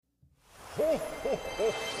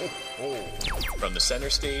From the center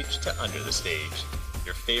stage to under the stage,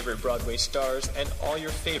 your favorite Broadway stars and all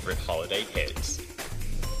your favorite holiday hits.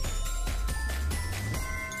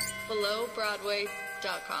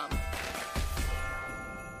 BelowBroadway.com.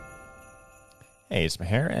 Hey, it's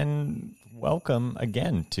Maher, and welcome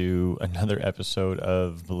again to another episode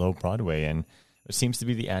of Below Broadway. And it seems to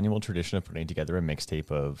be the annual tradition of putting together a mixtape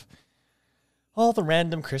of all the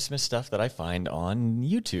random Christmas stuff that I find on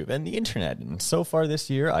YouTube and the internet. And so far this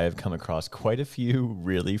year, I have come across quite a few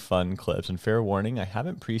really fun clips. And fair warning, I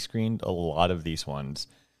haven't pre-screened a lot of these ones.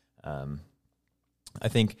 I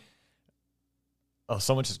think... Oh,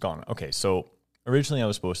 so much is gone. Okay, so originally I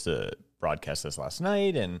was supposed to broadcast this last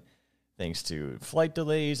night, and thanks to flight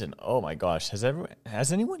delays, and oh my gosh,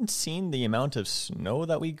 has anyone seen the amount of snow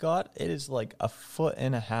that we got? It is like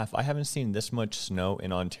 1.5 feet. I haven't seen this much snow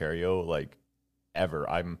in Ontario like ever.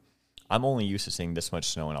 I'm only used to seeing this much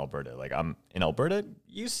snow in Alberta. Like, I'm in Alberta,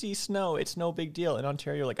 you see snow, it's no big deal. In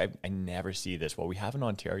Ontario, like I never see this. What we have in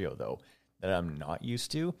Ontario though that I'm not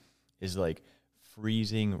used to is like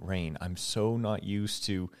freezing rain. I'm so not used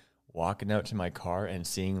to walking out to my car and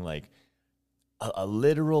seeing like a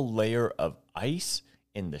literal layer of ice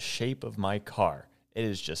in the shape of my car. It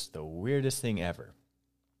is just the weirdest thing ever.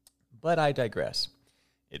 But I digress.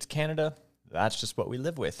 It's Canada. That's just what we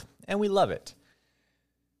live with, and we love it.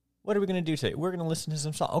 What are we going to do today? We're going to listen to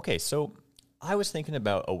some songs. Okay, so I was thinking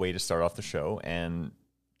about a way to start off the show and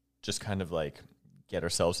just kind of like get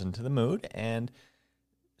ourselves into the mood. And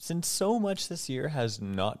since so much this year has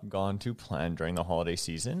not gone to plan during the holiday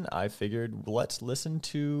season, I figured let's listen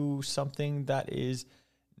to something that is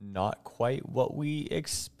not quite what we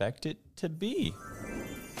expect it to be.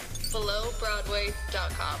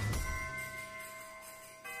 BelowBroadway.com.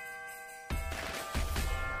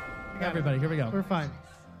 Everybody, here we go. We're fine.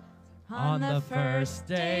 On the first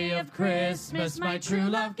day of Christmas, my true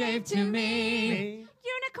love gave to me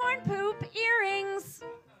unicorn poop earrings.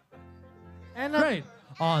 And Great.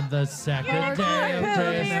 On the second day of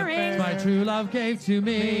Christmas, my true love gave to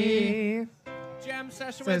me Jam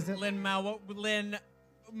session Says with it. Lin-Manuel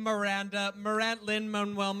Miranda.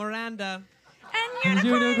 And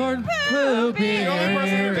unicorn poop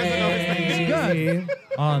earrings. Good.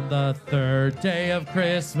 On the third day of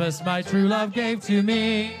Christmas, my true love gave to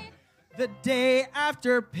me the day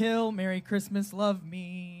after pill, Merry Christmas, love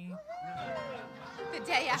me. The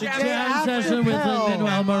day after. jam session with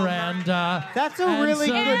Lin-Manuel Miranda. That's a and really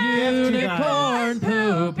some good gift, you guys. unicorn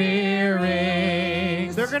poop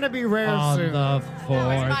earrings. They're gonna be rare On soon. the my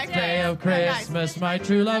fourth day of turn. Christmas, my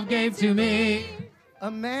true love gave to me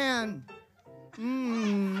A man.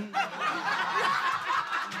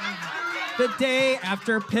 The day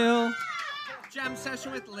after pill. Jam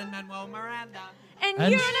session with Lin-Manuel Miranda. And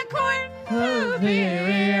And- unicorn poop poop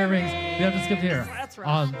earrings. We have to skip here. That's right.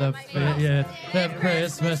 On the 5th of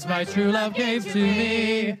Christmas, my true love gave to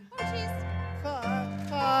me.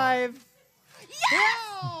 Five. Yes!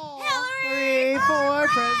 Hillary! 3 for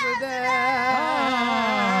president.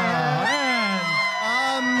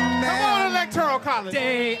 And On Electoral College.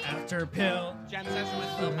 day after pill. Jam session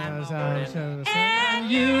with Lin-Manuel Miranda. And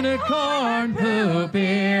unicorn poop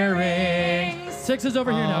earrings. 6 is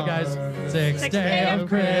over here now, guys. Sixth day of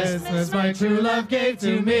Christmas, my true love gave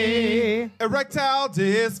to me. Erectile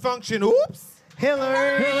dysfunction. Oops.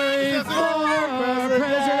 Hillary for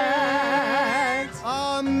president.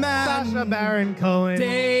 Sasha Baron Cohen.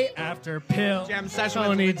 Day after pill. Jam session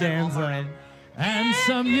Tony with Lin-Manuel Danza. Miranda. And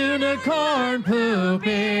some unicorn poop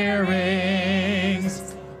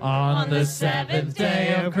earrings. On the 7th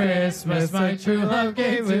day of Christmas, my true love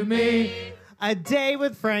gave to me. A day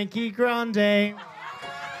with Frankie Grande.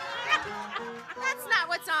 that's not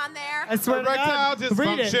what's on there. I swear to Erectile God.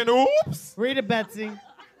 Read dysfunction. it. Oops. Read it, Betsy.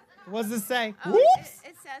 What does it say? Oh, Whoops.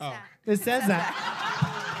 It says that. It says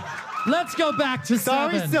that. Let's go back to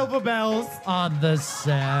Sorry, 7. Silver Bells. On the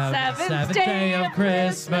seventh day of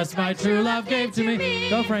Christmas, my true love gave to me.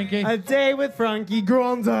 Go, Frankie. A day with Frankie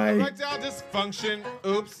Grande. Erectile dysfunction.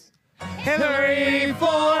 Oops. Hillary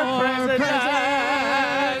for president.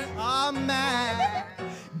 Amen.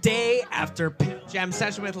 Day after pill. Jam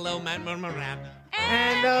session with Lin-Manuel Miranda.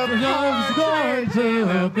 And Love's going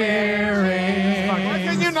to bearing. Why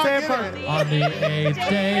can you not get it? On the 8th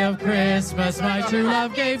day of Christmas, my true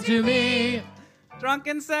love gave to me.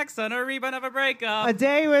 Drunken sex on a rebound of a breakup. A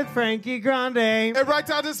day with Frankie Grande.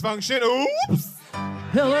 Erectile dysfunction. Oops.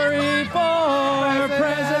 Hillary for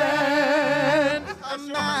president.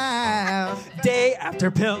 Day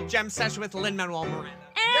after pill. Jam session with Lin-Manuel Miranda.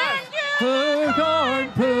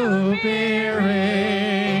 Unicorn poop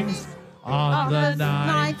earrings. On the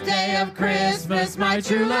ninth day of Christmas, my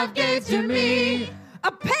true love gave to me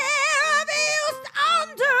a pair of used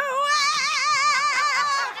underwear.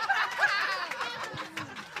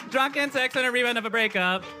 Drunken sex and a rebound of a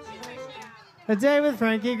breakup. A day with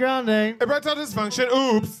Frankie Grande. Erectile dysfunction.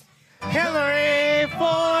 Oops. Hillary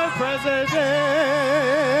for president.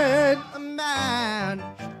 Man.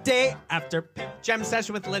 Day after jam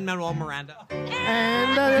session with Lin-Manuel Miranda.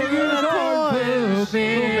 And a unicorn poop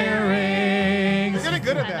earrings. You're getting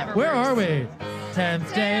good at that. Where are we?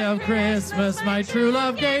 10th day of Christmas, my true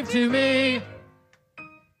love gave to me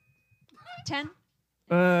 10.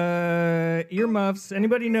 Earmuffs.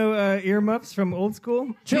 Anybody know earmuffs from old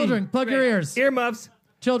school? Children, plug your ears. Earmuffs.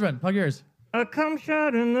 Children, plug your ears. A cum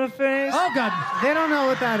shot in the face. Oh, God. They don't know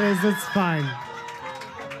what that is. It's fine.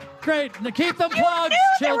 Great. Now keep them plugged,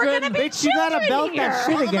 children. Bitch, you gotta belt that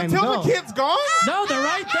shit again. Until No. the kid's gone? No, they're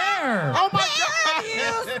right there. Oh, my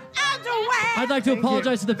Used God. underwear. I'd like to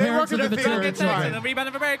apologize to the They parents work of in the the theater. material It's Sex fine. and a rebound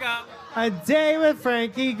of a breakup. A day with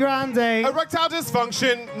Frankie Grande. Erectile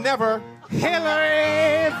dysfunction. Never.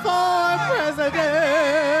 Hillary for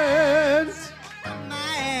president.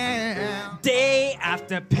 Day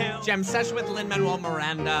after pill jam session with Lin-Manuel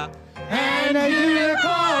Miranda. And a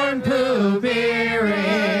unicorn poop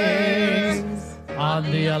earrings. On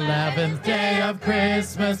the 11th day of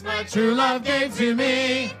Christmas, my true love gave to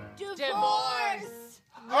me Divorce.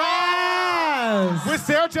 Yes. With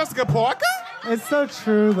Sarah Jessica Parker? It's so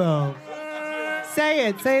true, though. Say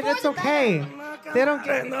it. Say it. It's okay. They don't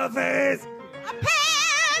get in the face. A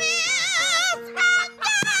pair of used underwear.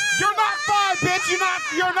 You're not five, bitch.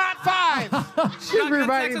 You're not five. Should Drunken sex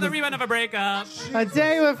rewrite and a rebound of a breakup. A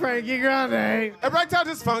day with Frankie Grande. Erectile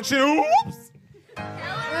dysfunction. Oops.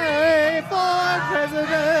 Hillary for president.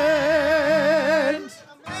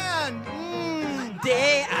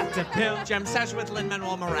 Day after pill jam session with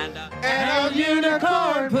Lin-Manuel Miranda. and a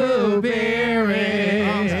unicorn poop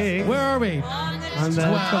earrings. Where are we? On the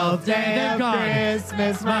 12th day of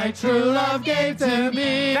Christmas, My true love gave to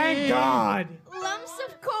me. Thank God. Lumps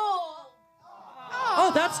of coal.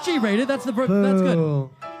 Oh, that's G-rated. That's the. That's good. Boo.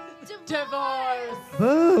 Divorce.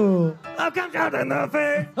 Boo. I'll come shot in the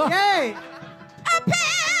face. Yay. A pair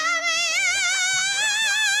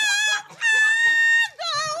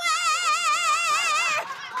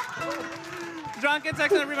Drunken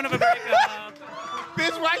sex and a rebound of a breakup.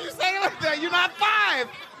 Bitch, why you saying it like that? You're not five.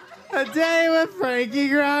 A day with Frankie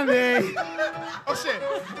Grande. Oh, shit.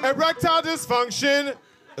 Erectile dysfunction.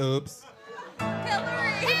 Oops.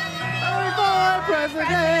 Hillary. For president.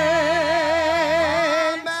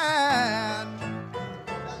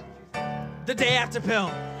 The day after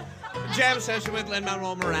pill jam session with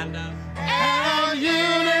Lin-Manuel Miranda. And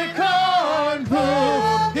unicorn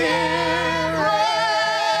poop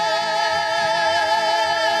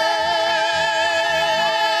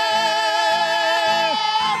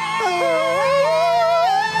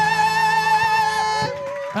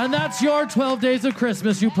And that's your 12 days of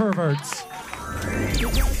Christmas, you perverts.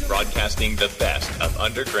 Broadcasting the best of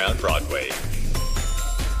underground Broadway.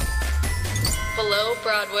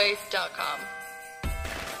 BelowBroadway.com.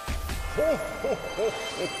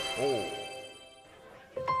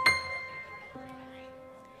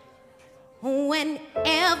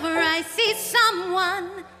 Whenever I see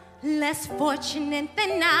someone less fortunate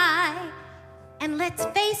than I, and let's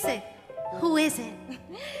face it, who isn't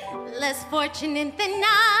less fortunate than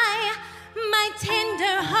I, my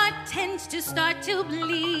tender heart tends to start to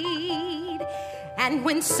bleed. And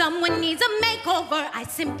when someone needs a makeover, I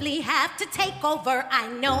simply have to take over. I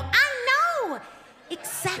know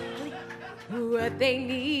exactly what they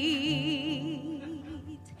need.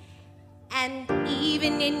 And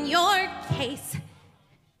even in your case,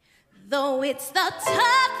 though it's the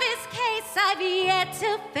toughest case I've yet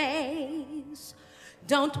to face,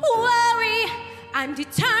 don't worry, I'm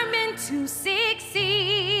determined to succeed.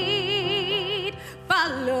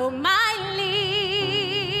 Follow my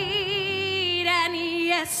lead, and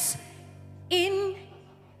yes,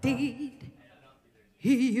 indeed,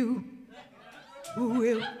 you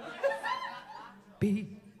will be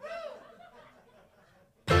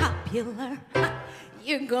popular.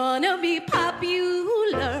 You're gonna be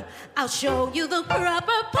popular. I'll show you the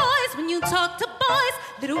proper poise when you talk to boys.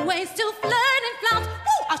 Little ways to flirt and flounce.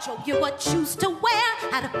 Woo! I'll show you what shoes to wear,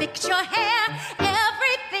 how to fix your hair.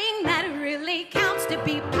 Everything that really counts to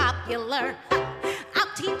be popular. I'll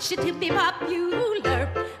teach you to be popular.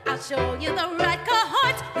 I'll show you the right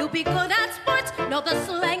cohorts. You'll be good at sports. Know the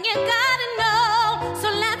slang you gotta know. So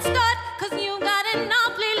let's start, 'cause you got an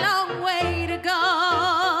awfully long way to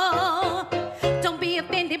go. Don't be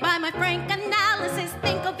offended by my frank analysis.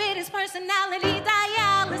 Think of it as personality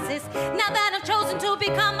dialysis.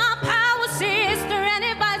 become my power sister and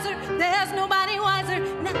advisor. There's nobody wiser.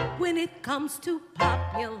 Now, when it comes to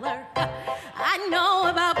popular, I know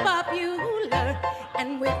about popular.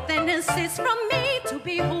 And with an assist from me to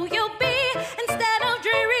be who you'll be instead of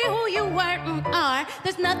dreary who you were and are,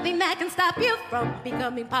 there's nothing that can stop you from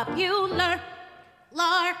becoming popular.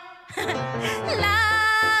 Lar. La,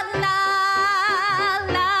 la, la,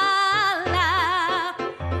 la.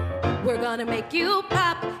 We're gonna make you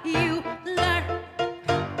popular.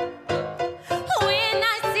 When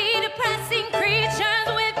I see depressing creatures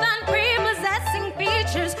with unprepossessing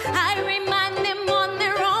features, I remind them on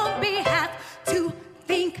their own behalf to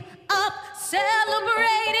think up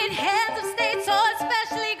celebrated heads of states or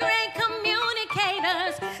especially great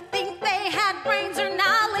communicators. Think they had brains or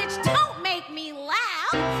knowledge? Don't make me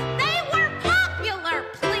laugh. They were popular,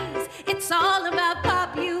 please. It's all about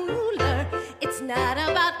popular. It's not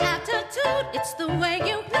about aptitude. It's the way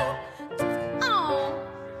you do. Oh,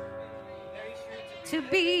 to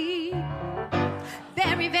be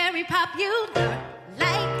very, very popular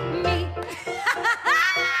like me.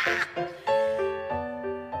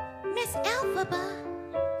 Miss Elphaba,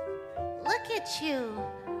 look at you.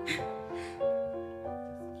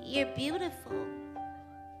 You're beautiful.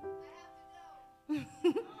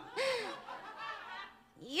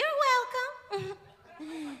 You're welcome.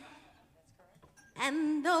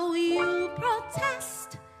 And though you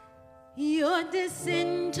protest your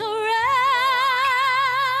disinterest,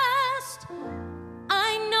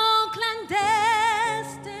 I know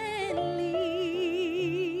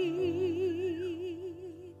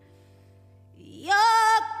clandestinely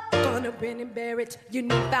you're gonna bring and bear it, your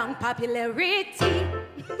newfound popularity.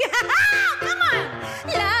 Come on!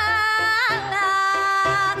 La,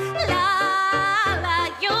 la, la, la.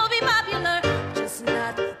 You'll be popular, just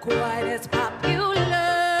not quite as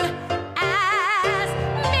popular as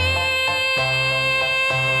me.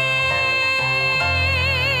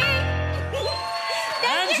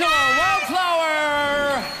 Angela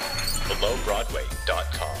Wildflower!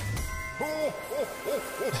 BelowBroadway.com.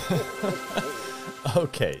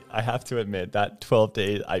 Okay, I have to admit that 12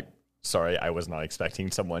 days, I was not expecting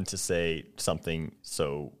someone to say something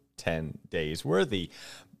so 10 days worthy.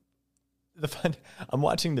 The fun, I'm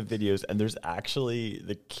watching the videos and there's actually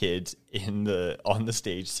the kids on the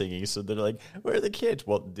stage singing. So they're like, where are the kids?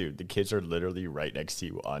 Well, dude, the kids are literally right next to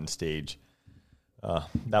you on stage.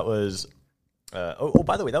 That was,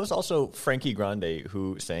 by the way, that was also Frankie Grande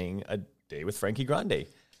who sang A Day with Frankie Grande.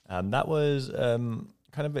 That was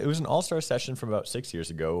it was an all-star session from about 6 years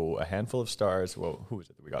ago. A handful of stars. Well, who was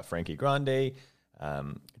it? We got Frankie Grande,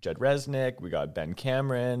 Judd Resnick, we got Ben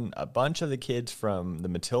Cameron, a bunch of the kids from the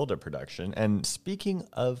Matilda production. And speaking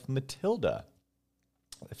of Matilda,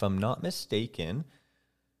 if I'm not mistaken,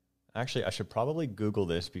 actually, I should probably Google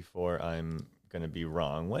this before I'm going to be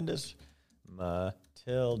wrong. When does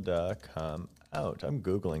Matilda come out? I'm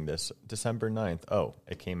Googling this. December 9th. Oh,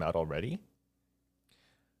 it came out already?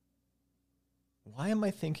 Why am I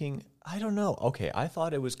thinking? I don't know. Okay, I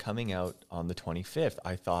thought it was coming out on the 25th.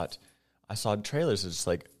 I thought I saw trailers. It's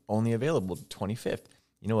like only available 25th.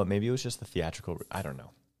 You know what? Maybe it was just the theatrical. I don't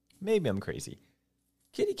know. Maybe I'm crazy.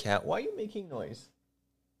 Kitty cat, why are you making noise?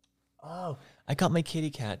 Oh, I got my kitty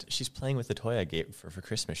cat. She's playing with the toy I gave her for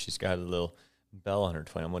Christmas. She's got a little bell on her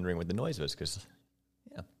toy. I'm wondering what the noise was because,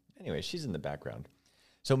 yeah. Anyway, she's in the background.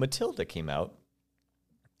 So Matilda came out.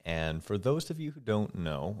 And for those of you who don't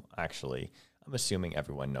know, actually, I'm assuming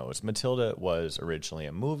everyone knows. Matilda was originally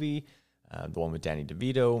a movie, the one with Danny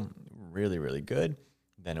DeVito, really, really good.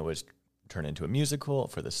 Then it was turned into a musical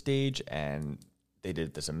for the stage, and they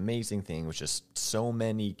did this amazing thing with just so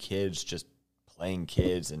many kids just playing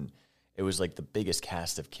kids, and it was like the biggest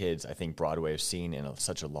cast of kids I think Broadway has seen in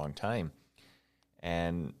such a long time.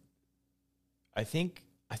 And I think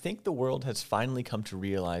the world has finally come to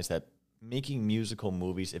realize that making musical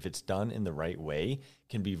movies, if it's done in the right way,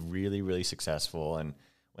 can be really, really successful. And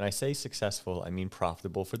when I say successful, I mean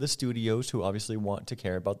profitable for the studios who obviously want to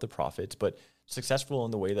care about the profits, but successful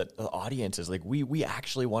in the way that the audience is like, we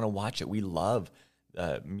actually want to watch it. We love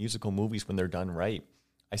musical movies when they're done right.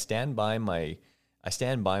 I stand by my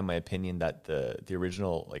opinion that the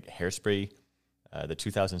original like Hairspray, the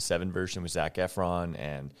 2007 version with Zac Efron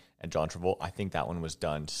and John Travolta, I think that one was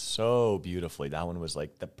done so beautifully. That one was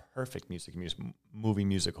like the perfect movie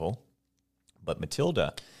musical. But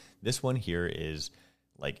Matilda, this one here is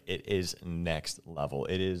like, it is next level.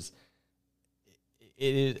 It is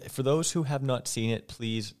for those who have not seen it,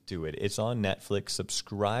 please do it. It's on Netflix.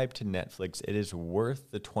 Subscribe to Netflix. It is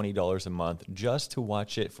worth the $20 a month just to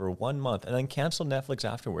watch it for 1 month and then cancel Netflix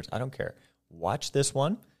afterwards. I don't care. Watch this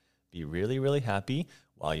one. Be really, really happy.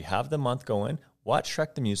 While you have the month going, watch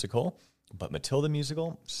Shrek the Musical, but Matilda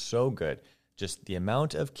musical, so good. Just the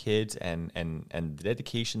amount of kids and the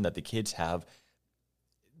dedication that the kids have,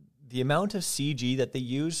 the amount of CG that they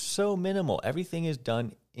use, so minimal. Everything is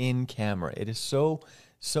done in camera. It is so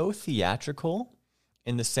theatrical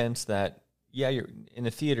in the sense that, yeah, you're in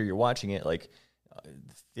a theater, you're watching it like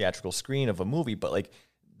theatrical screen of a movie, but like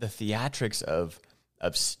the theatrics of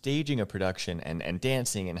staging a production and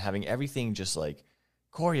dancing and having everything just like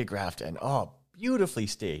choreographed and beautifully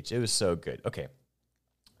staged. It was so good. Okay.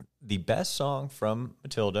 The best song from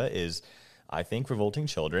Matilda is, I think, Revolting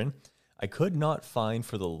Children. I could not find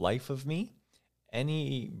for the life of me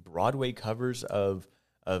any Broadway covers of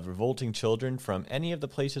Revolting Children from any of the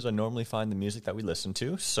places I normally find the music that we listen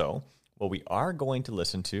to. So what we are going to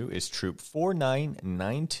listen to is Troop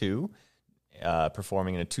 4992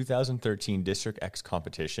 performing in a 2013 District X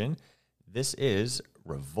competition. This is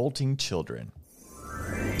Revolting Children.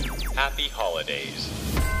 Happy holidays.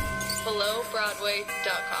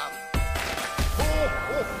 BelowBroadway.com.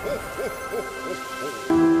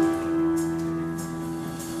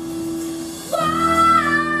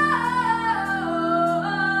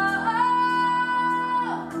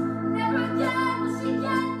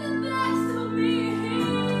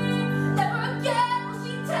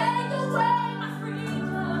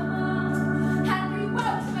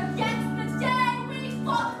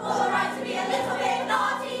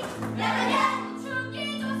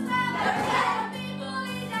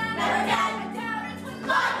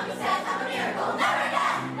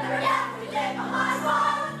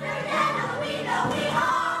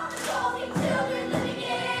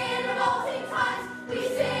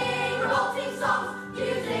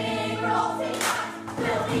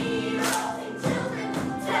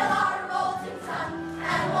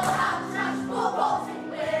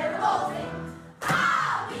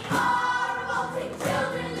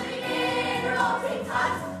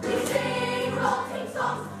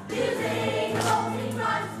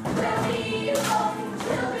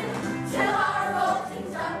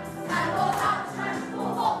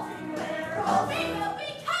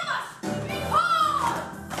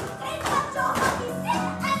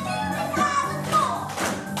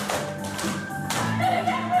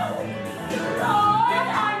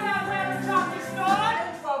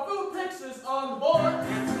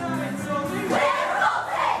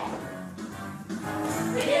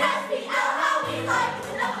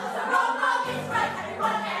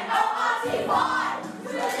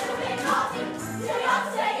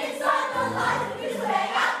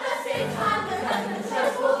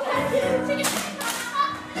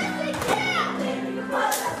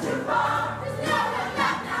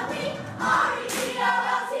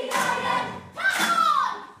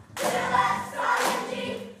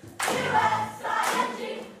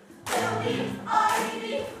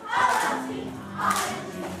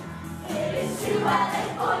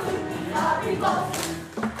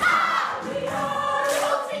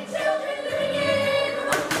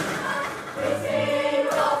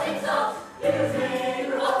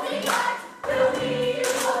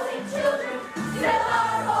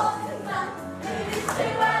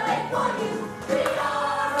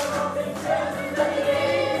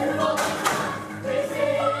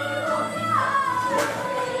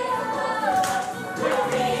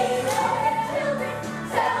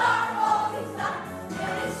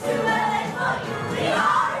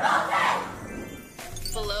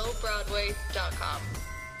 BelowBroadway.com.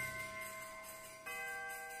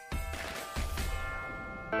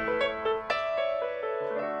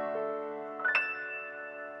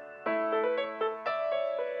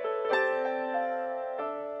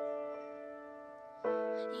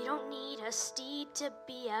 You don't need a steed to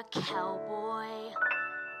be a cowboy.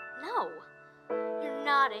 No, you're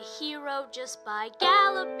not a hero just by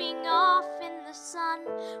galloping off in the sun.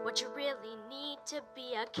 What you really need to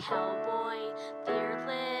be a cowboy,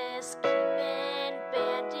 fearless, keeping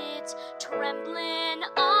bandits trembling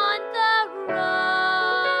on the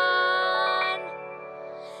run,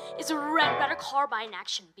 is a red Ryder carbine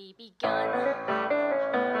action BB gun.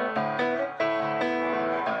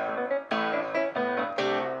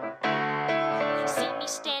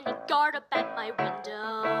 Standing guard up at my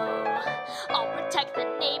window, I'll protect the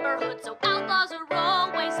neighborhood so outlaws are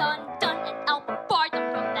always undone, and I'll bombard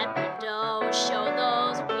them from that window. Show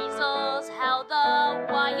those weasels how the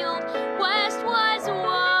Wild West was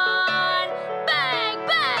won. Bang,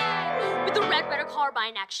 bang, with the red Ryder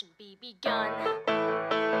carbine action BB gun.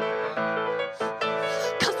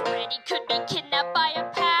 'Cause Randy could be kidnapped by a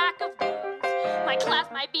pack of goons. My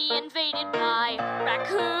class might be invaded by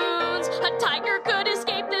raccoons. A tiger could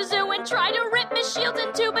escape the zoo and try to rip Miss Shields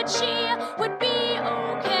in two, but she would be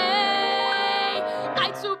okay.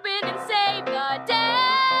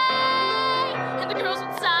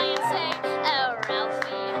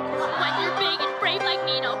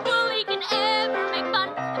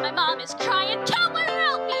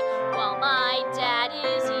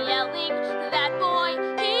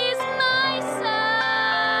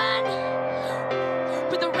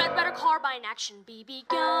 action be begun.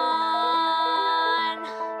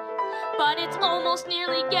 But it's almost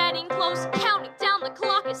nearly getting close. Counting down, the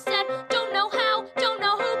clock is set. Don't know how, don't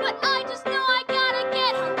know who, but I just know I gotta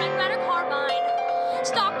get a red Ryder carbine.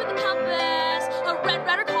 Stock with a compass, a red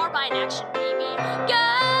Ryder carbine action be begun.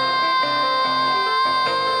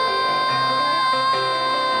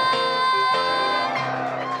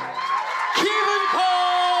 Kevin Cole!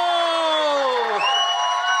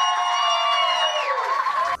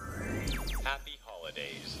 Happy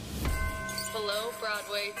holidays.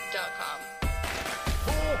 BelowBroadway.com.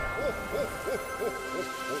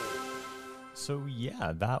 So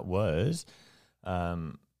yeah, that was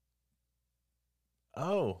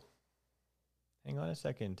oh, hang on a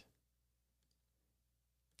second.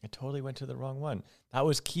 I totally went to the wrong one. That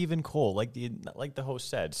was Kevin Cole, like the host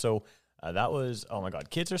said. So that was, oh my God,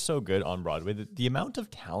 kids are so good on Broadway. The amount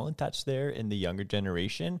of talent that's there in the younger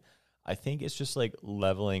generation, I think it's just like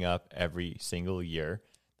leveling up every single year.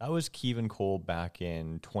 That was Kevin Cole back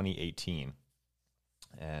in 2018.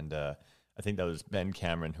 And I think that was Ben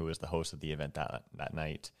Cameron, who was the host of the event that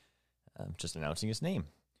night, just announcing his name.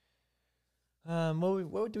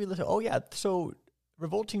 What do we listen to? Oh, yeah. So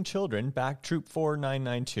Revolting Children, back Troop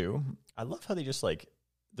 4992. I love how they just like,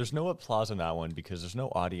 there's no applause on that one because there's no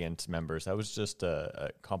audience members. That was just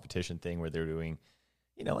a competition thing where they're doing,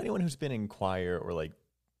 you know, anyone who's been in choir or like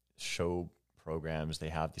show programs, they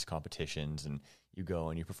have these competitions and you go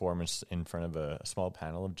and you perform in front of a small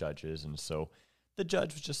panel of judges. And so the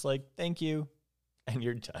judge was just like, thank you, and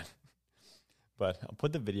you're done. But I'll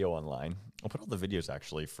put the video online. I'll put all the videos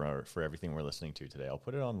actually for everything we're listening to today. I'll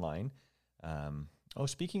put it online.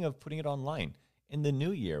 Speaking of putting it online, in the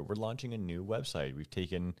new year, we're launching a new website. We've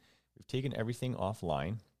taken everything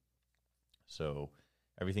offline. So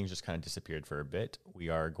everything's just kind of disappeared for a bit. We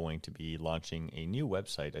are going to be launching a new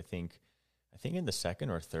website. I think in the second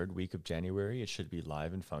or third week of January, it should be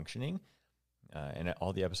live and functioning. And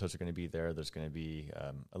all the episodes are going to be there. There's going to be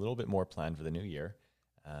a little bit more planned for the new year.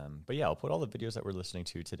 But yeah, I'll put all the videos that we're listening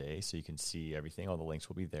to today so you can see everything. All the links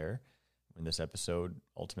will be there when this episode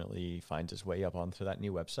ultimately finds its way up onto that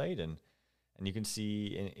new website. And you can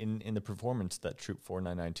see in the performance that Troop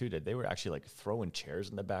 4992 did, they were actually like throwing chairs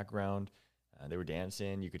in the background. They were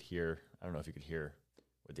dancing. You could hear, I don't know if you could hear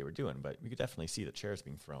what they were doing, but you could definitely see the chairs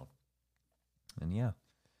being thrown. And yeah.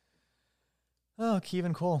 Oh,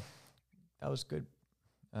 Kevin Cole. That was good.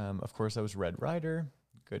 Of course, that was Red Ryder.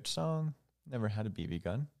 Good song. Never had a BB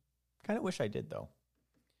gun. Kind of wish I did, though.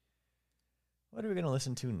 What are we going to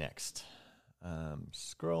listen to next?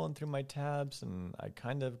 Scrolling through my tabs, and I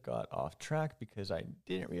kind of got off track because I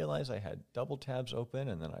didn't realize I had double tabs open,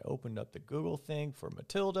 and then I opened up the Google thing for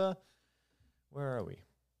Matilda. Where are we?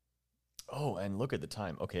 Oh, and look at the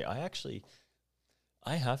time. Okay, I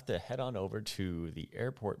have to head on over to the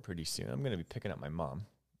airport pretty soon. I'm going to be picking up my mom.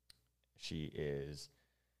 She is,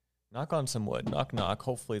 knock on some wood, knock, knock.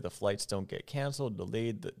 Hopefully the flights don't get canceled,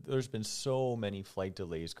 delayed. There's been so many flight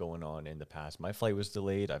delays going on in the past. My flight was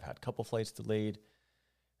delayed. I've had a couple flights delayed.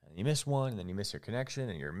 And you miss one, and then you miss your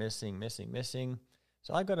connection, and you're missing.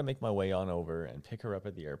 So I've got to make my way on over and pick her up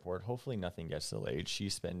at the airport. Hopefully nothing gets delayed.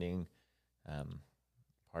 She's spending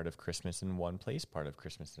part of Christmas in one place, part of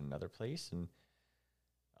Christmas in another place. And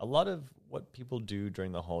a lot of what people do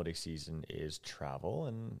during the holiday season is travel,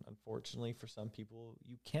 and unfortunately for some people,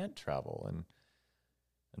 you can't travel, and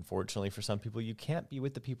unfortunately for some people, you can't be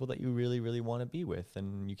with the people that you really, really want to be with,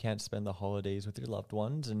 and you can't spend the holidays with your loved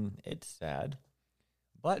ones, and it's sad.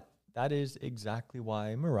 But that is exactly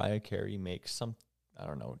why Mariah Carey makes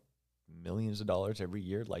millions of dollars every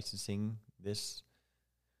year licensing this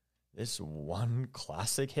one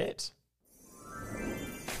classic hit.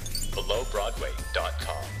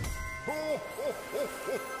 BelowBroadway.com.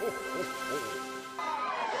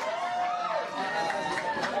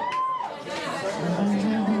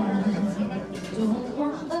 Don't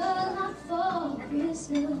want a lot for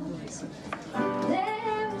Christmas.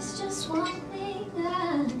 There is just one thing I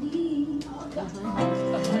need. I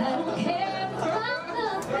don't care about the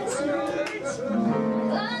presents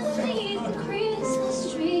underneath the Christmas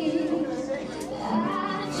tree. I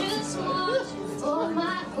just want you for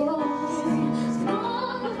my own.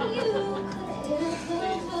 More you could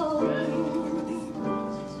ever know.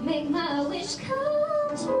 Make my wish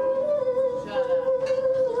come true.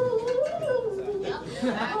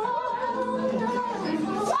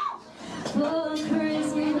 For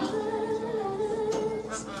Christmas,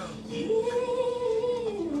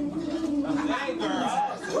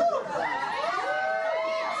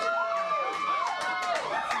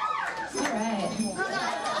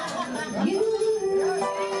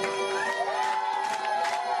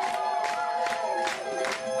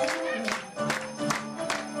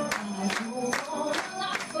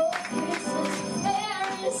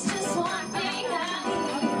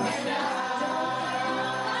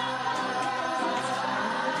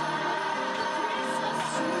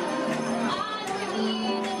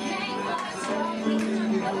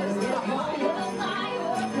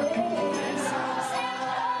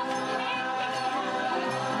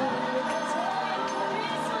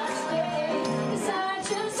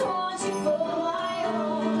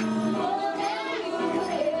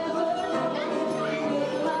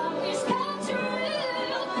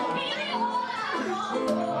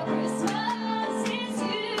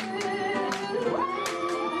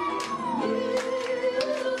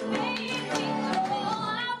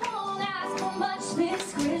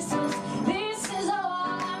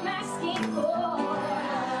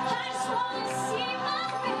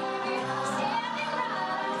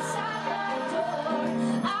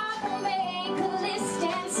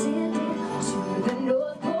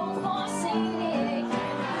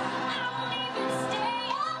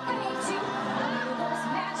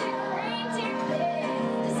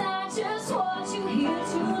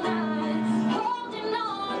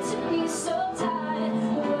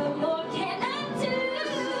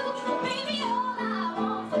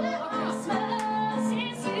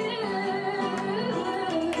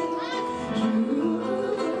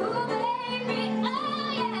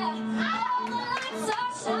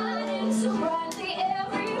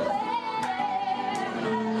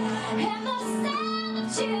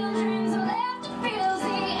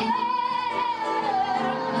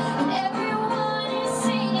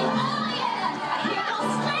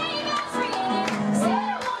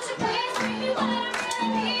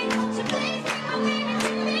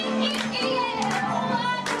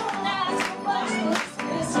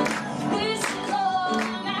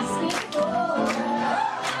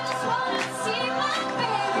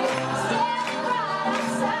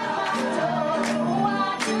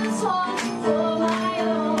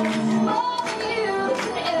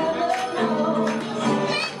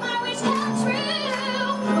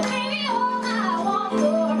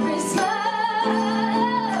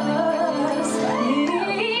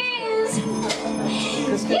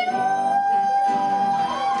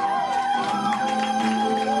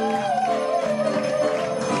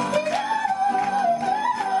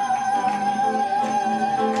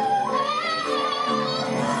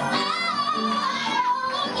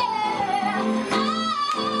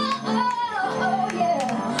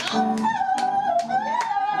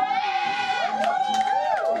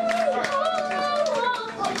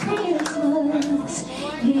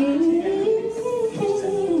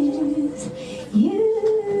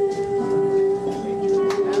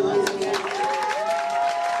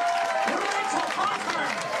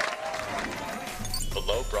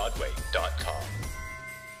 BelowBroadway.com.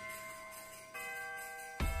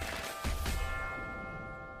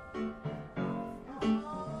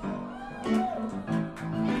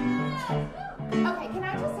 Okay, can I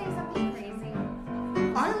just say something crazy?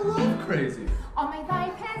 I love crazy. All my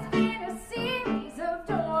life has been a series of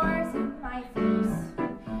doors in my face.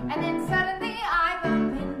 And then suddenly I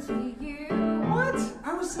bump into you. What?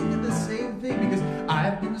 I was thinking the same thing because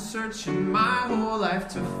I've been searching my whole life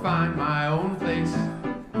to find my own place.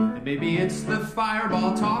 And maybe it's the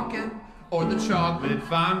fireball talking or the chocolate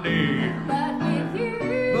fondue. But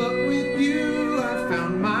with you, I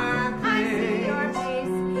found my place. I see your face,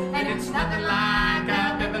 and it's nothing like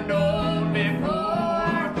I've ever known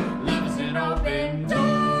before. Love is an open door.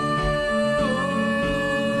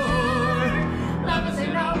 Love is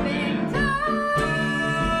an open door.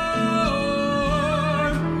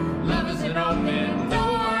 Love is an open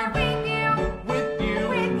door. With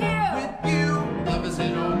you. Love is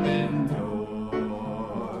an open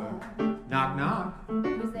door. Knock, knock.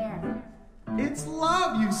 Who's there? It's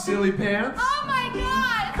love, you silly pants. Oh my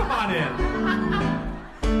God! Come on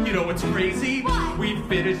in. You know what's crazy? What? We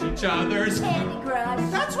finished each other's Candy Crush.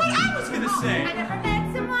 That's what I was gonna say. I never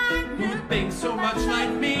met someone Who thinks so much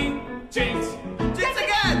like me? Jinx. Jinx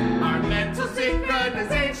again. Our mental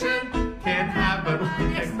synchronization can't have but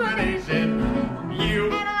one explanation.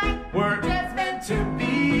 You and I were just meant to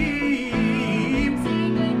be. say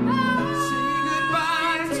goodbye. Say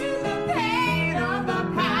goodbye To the pain of the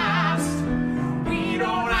past. We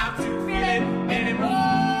don't have to feel it anymore.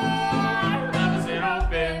 Love is an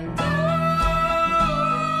open door.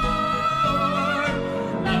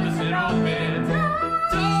 Love is an open door.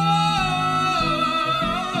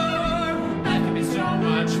 Life can be so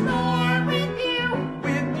much more With you.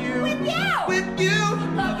 with you. With you. With you.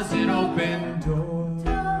 Love is an open door.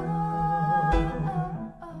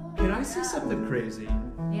 Can I say something crazy?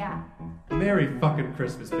 Yeah. Merry fucking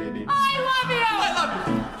Christmas, baby. I love you. I love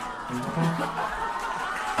you.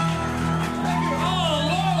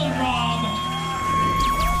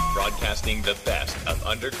 Broadcasting the best of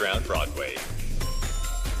underground Broadway.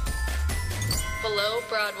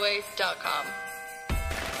 BelowBroadway.com.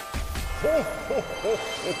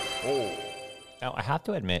 Now, I have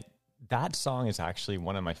to admit, that song is actually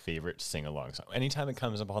one of my favorite sing-along songs. Anytime it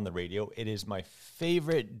comes up on the radio, it is my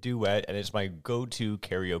favorite duet, and it's my go-to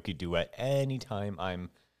karaoke duet anytime I'm,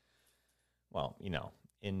 well, you know,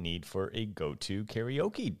 in need for a go-to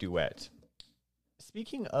karaoke duet.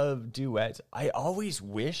 Speaking of duets, I always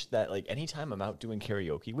wish that, like, anytime I'm out doing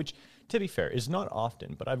karaoke, which, to be fair, is not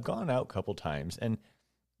often, but I've gone out a couple times, and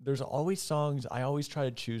there's always songs, I always try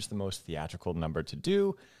to choose the most theatrical number to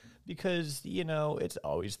do, because, you know, it's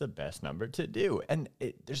always the best number to do. And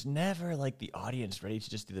there's never, like, the audience ready to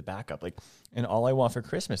just do the backup. Like, and All I Want for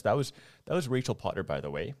Christmas, that was Rachel Potter, by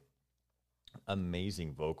the way.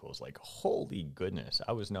 Amazing vocals. Like, holy goodness.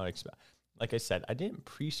 I was not expecting. Like I said, I didn't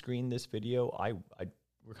pre-screen this video.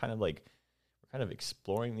 We're kind of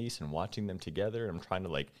exploring these and watching them together. I'm trying to,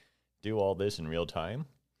 like, do all this in real time.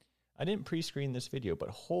 I didn't pre-screen this video, but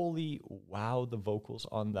holy wow, the vocals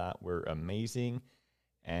on that were amazing.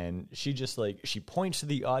 And she just, like, she points to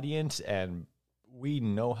the audience, and we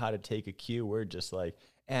know how to take a cue. We're just like,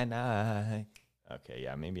 and I. Okay,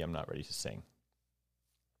 yeah, maybe I'm not ready to sing.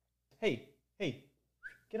 Hey,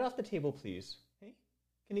 get off the table, please. Hey,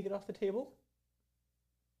 can you get off the table?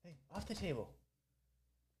 Hey, off the table.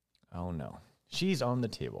 Oh, no. She's on the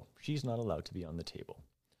table. She's not allowed to be on the table.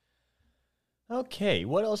 Okay,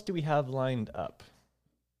 what else do we have lined up?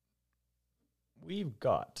 We've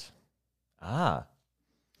got...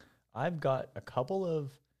 I've got a couple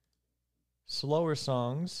of slower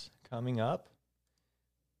songs coming up.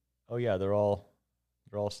 Oh yeah, they're all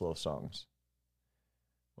slow songs.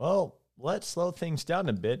 Well, let's slow things down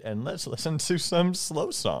a bit and let's listen to some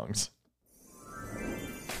slow songs.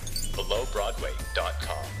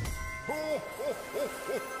 BelowBroadway.com.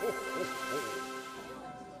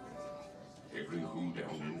 Every who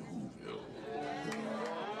down in Whoville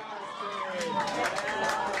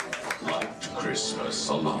liked Christmas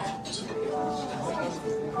a lot.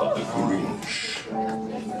 But the Grinch,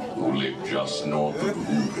 who lived just north of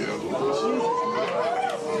Whoville,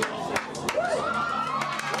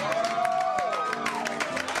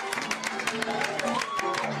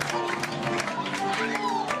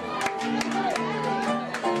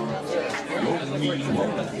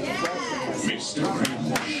 Mr.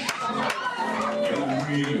 Grinch, you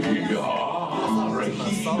really are a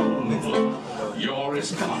hero. You're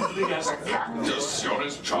as cuddly as a cactus. You're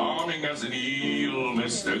as charming as an eel,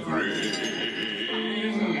 Mr. Grinch.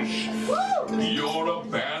 You're a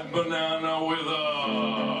bad banana with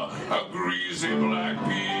a greasy black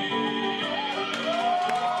pea.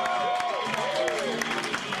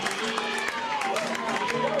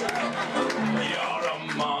 You're a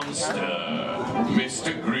monster,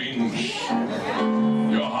 Mr. Grinch.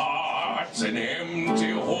 Your heart's an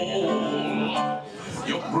empty hole.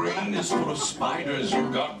 Your brain is full of spiders.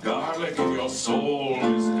 You've got garlic in your soul,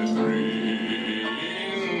 Mr. Grinch.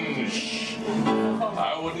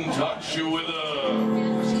 I wouldn't touch you with a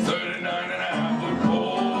 39.5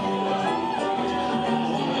 pole.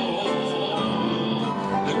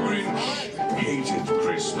 The Grinch hated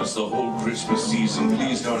Christmas, the whole Christmas season.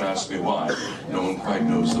 Please don't ask me why. No one quite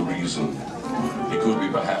knows the reason. It could be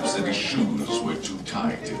perhaps that his shoes were too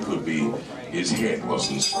tight. It could be his head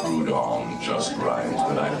wasn't screwed on just right.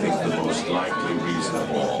 But I think the most likely reason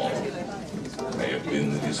of all may have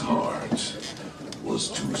been that his heart was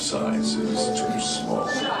 2 sizes too small.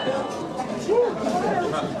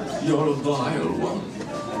 You're a vile one,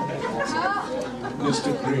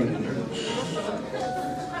 Mr. Grinch.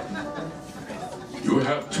 You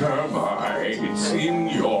have termites in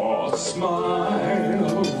your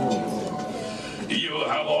smile. You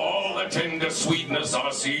have all the tender sweetness of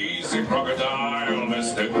a seasick crocodile,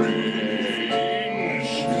 Mr. Grinch.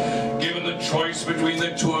 Given the choice between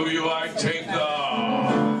the two of you, I'd take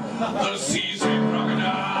the seasick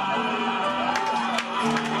crocodile.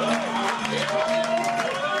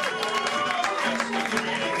 Mr.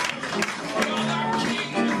 Grinch, you're the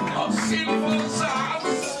king of sinful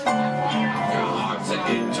sauce. Your heart's a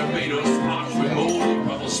dead tomato spot with moldy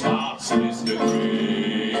purple spots, Mr.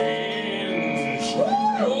 Grinch.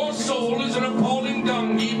 Your soul is an appalling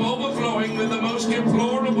dung heap overflowing with the most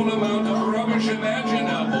deplorable amount of rubbish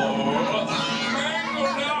imaginable.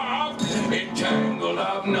 Entangled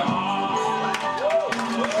up now.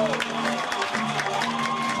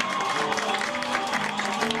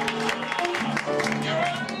 You're a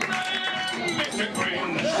man, Mr.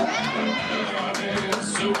 Grinch. You're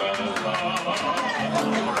super love.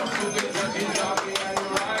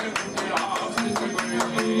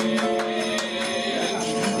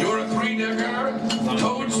 You're a three-decker,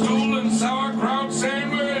 toadstool and sauerkraut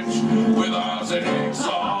sandwich with arsenic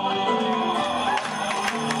sauce.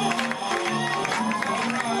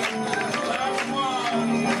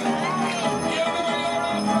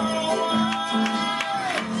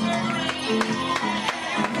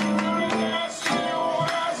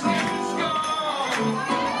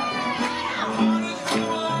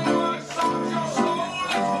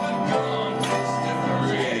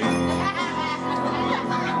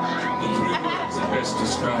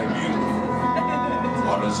 Describe you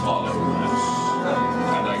are as follows,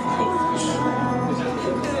 and I quote,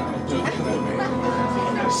 to the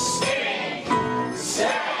women, stay,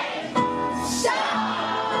 stay,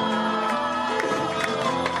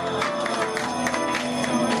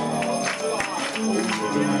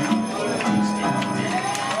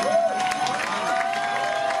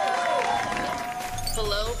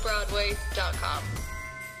 BelowBroadway.com.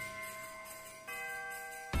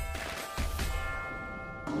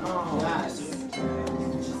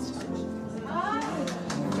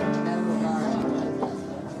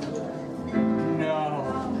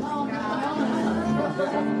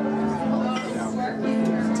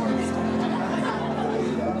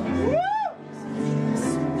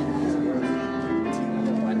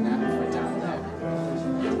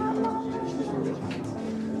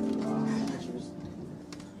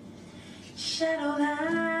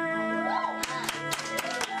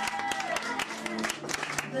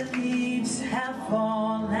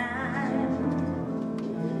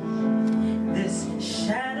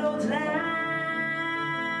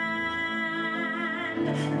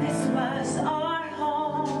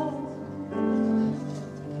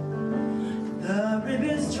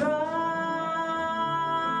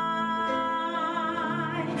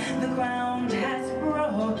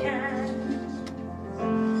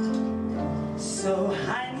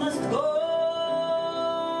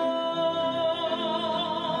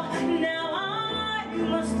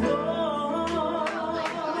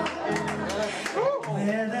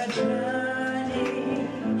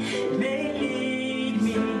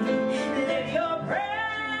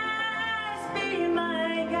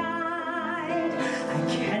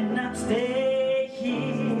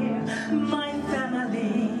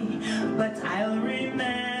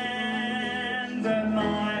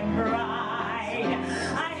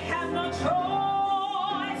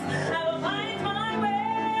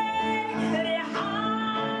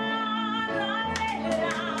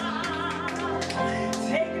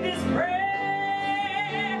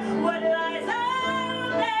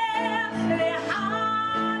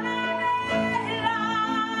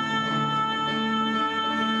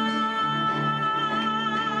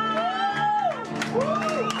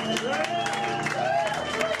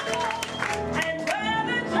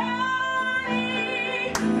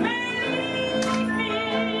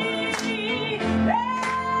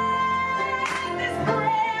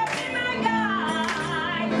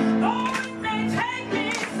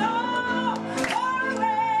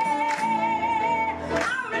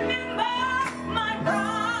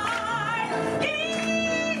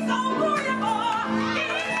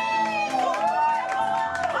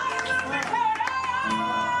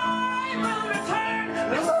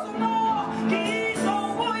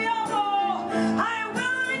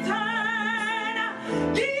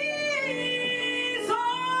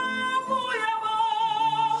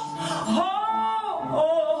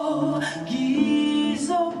 Oh,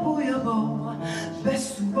 Gizo Buyabo,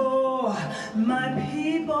 Besubo, my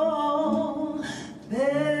people,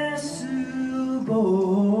 Besubo.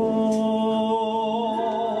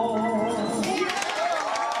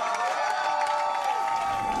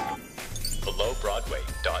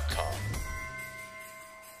 BelowBroadway.com.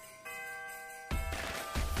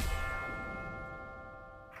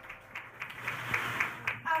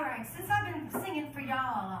 All right, since I've been singing for y'all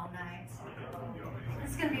all night,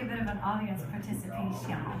 it's going to be a bit of an audience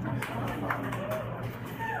participation.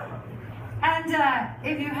 And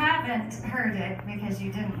if you haven't heard it because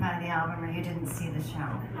you didn't buy the album or you didn't see the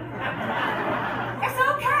show, it's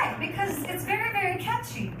okay because it's very, very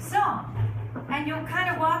catchy song. And you'll kind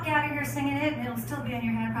of walk out of here singing it and it'll still be in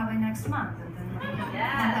your head probably next month. And then the month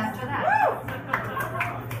after that.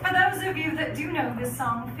 For those of you that do know this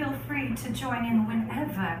song, feel free to join in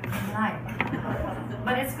whenever you like.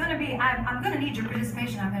 But it's going to be, I'm going to need your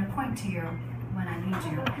participation. I'm going to point to you when I need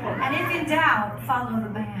you. And if in doubt, follow the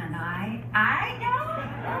band. I know.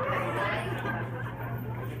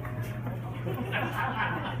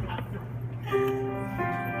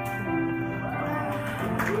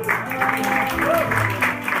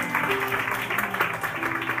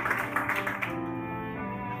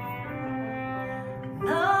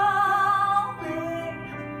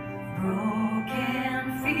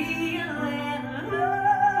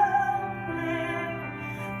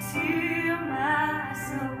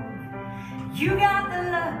 You got the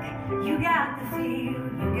luck, you got the feel,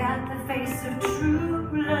 you got the face of true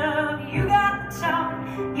love, you got the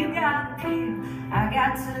charm, you got the appeal. I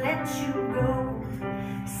got to let you go.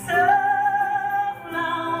 So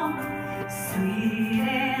long, sweet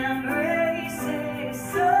embraces,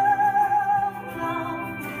 so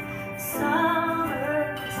long,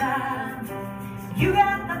 summertime. You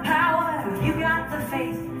got the power, you got the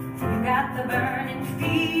faith, you got the burning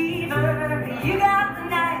fever, you got the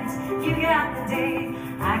night, you got the day,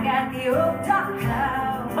 I got the old dark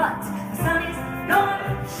cloud, but the sun is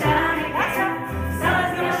gonna shine, that's right, the sun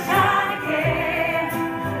is gonna shine again,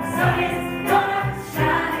 the sun is gonna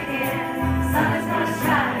shine again, the sun is gonna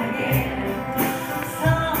shine again.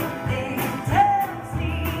 Something tells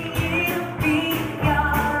me it'll be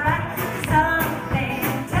alright, something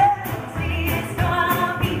tells me it's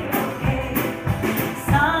gonna be okay,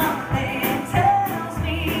 something tells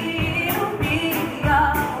me it'll be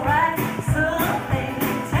alright, something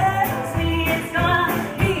tells me it's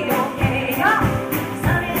gonna be okay. The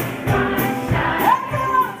sun is gonna shine, the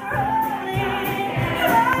clouds rolling, the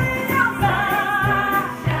rain outside,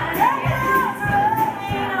 the clouds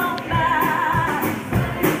rolling on by.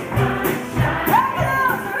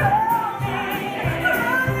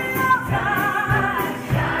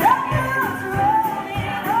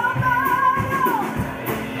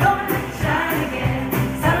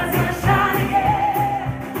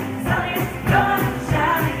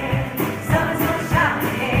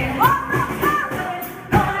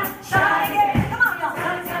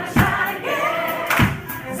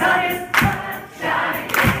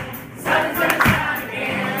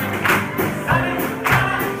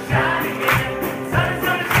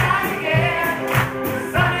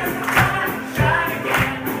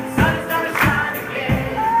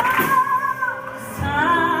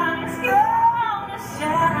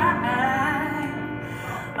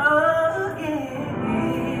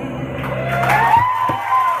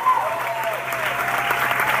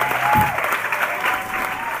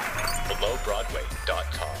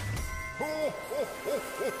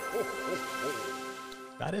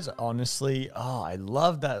 That is honestly, I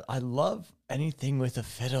love that. I love anything with a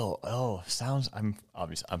fiddle. Oh, sounds, I'm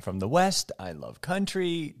from the West. I love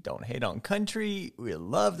country. Don't hate on country. We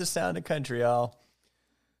love the sound of country, y'all.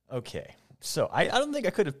 Okay. So I don't think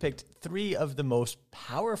I could have picked three of the most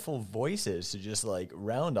powerful voices to just like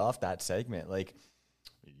round off that segment. Like,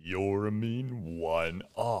 you're a mean one.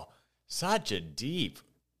 Oh, such a deep.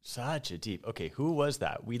 Okay, who was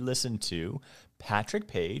that? We listened to Patrick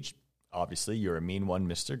Page. Obviously, You're a Mean One,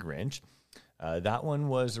 Mr. Grinch. That one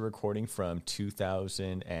was a recording from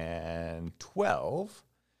 2012.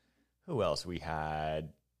 Who else? We had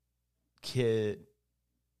was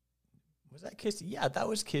that Kissy? Yeah, that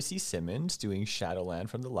was Kissy Simmons doing Shadowland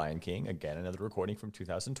from The Lion King. Again, another recording from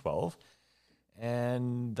 2012.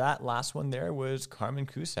 And that last one there was Carmen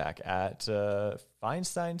Cusack at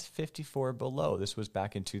Feinstein's 54 Below. This was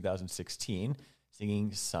back in 2016,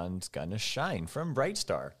 singing Sun's Gonna Shine from Bright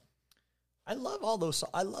Star. I love all those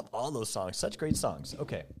songs. Such great songs.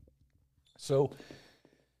 Okay. So,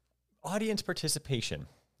 audience participation.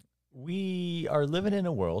 we are living in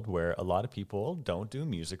a world where a lot of people don't do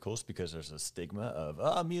musicals because there's a stigma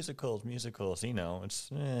of, musicals,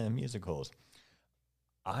 it's musicals.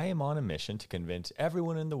 I am on a mission to convince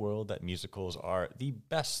everyone in the world that musicals are the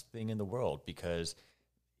best thing in the world because,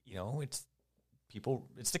 it's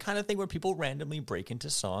the kind of thing where people randomly break into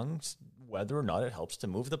songs, whether or not it helps to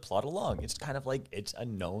move the plot along. It's kind of like, it's a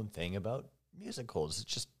known thing about musicals.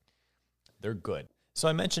 It's just, they're good. So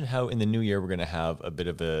I mentioned how in the new year, we're going to have a bit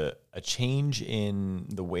of a change in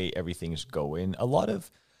the way everything's going. A lot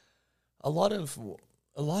of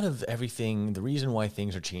everything, the reason why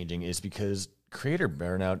things are changing is because creator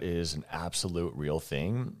burnout is an absolute real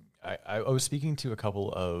thing. I was speaking to a couple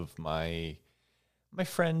of my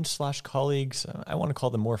friends / colleagues. I want to call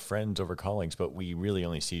them more friends over colleagues, but we really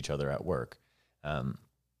only see each other at work. I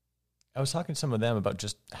was talking to some of them about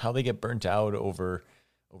just how they get burnt out over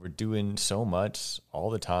doing so much all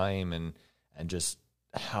the time and just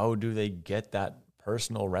how do they get that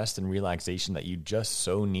personal rest and relaxation that you just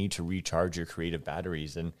so need to recharge your creative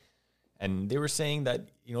batteries. And they were saying that,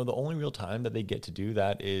 the only real time that they get to do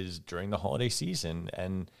that is during the holiday season.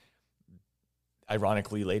 And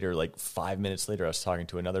ironically later, like 5 minutes later, I was talking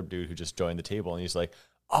to another dude who just joined the table and he's like,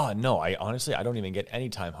 oh no, I don't even get any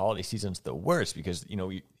time. Holiday season's the worst because,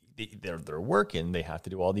 they're working. They have to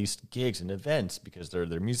do all these gigs and events because they're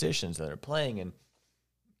musicians that are playing. And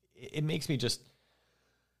it makes me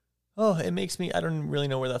I don't really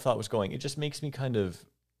know where that thought was going. It just makes me kind of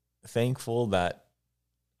thankful that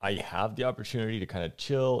I have the opportunity to kind of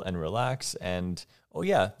chill and relax. And,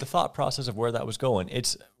 the thought process of where that was going.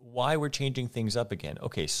 It's why we're changing things up again.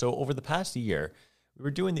 Okay, so over the past year, we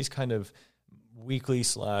were doing these kind of weekly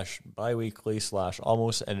 / bi-weekly /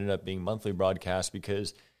 almost ended up being monthly broadcasts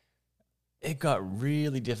because it got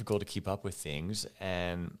really difficult to keep up with things,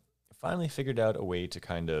 and finally figured out a way to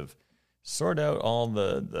kind of sort out all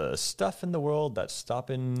the stuff in the world that's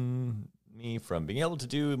stopping me from being able to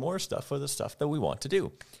do more stuff for the stuff that we want to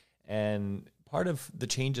do. And part of the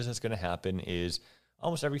changes that's going to happen is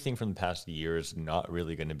almost everything from the past year is not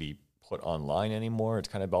really going to be put online anymore. It's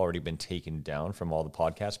kind of already been taken down from all the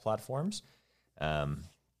podcast platforms. I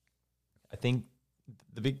think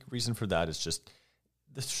the big reason for that is just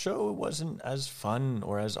the show wasn't as fun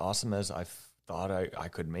or as awesome as I thought I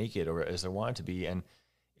could make it or as I wanted to be. And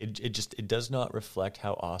it does not reflect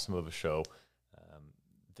how awesome of a show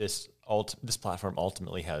this platform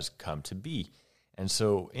ultimately has come to be. And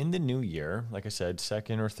so in the new year, like I said,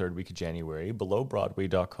 second or third week of January,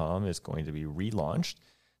 belowbroadway.com is going to be relaunched.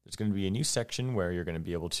 There's going to be a new section where you're going to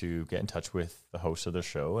be able to get in touch with the host of the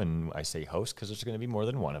show. And I say host because there's going to be more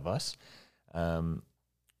than one of us.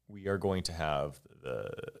 We are going to have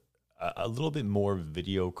a little bit more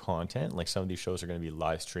video content. Like some of these shows are going to be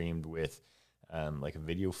live streamed with like a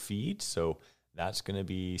video feed. So that's going to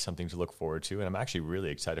be something to look forward to. And I'm actually really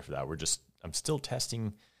excited for that. I'm still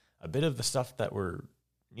testing a bit of the stuff that we're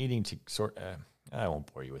needing to sort. I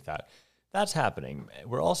won't bore you with that. That's happening.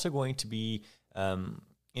 We're also going to be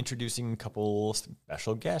introducing a couple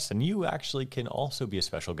special guests. And you actually can also be a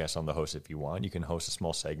special guest on the host if you want. You can host a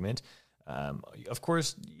small segment. Of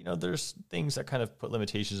course, there's things that kind of put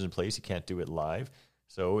limitations in place. You can't do it live.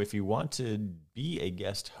 So if you want to be a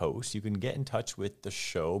guest host, you can get in touch with the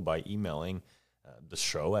show by emailing the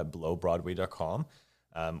show at belowbroadway.com.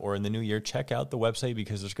 Or in the new year, check out the website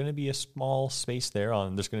because there's going to be a small space there.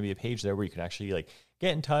 There's going to be a page there where you can actually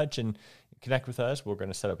get in touch and connect with us. We're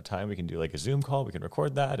going to set up a time. We can do a Zoom call. We can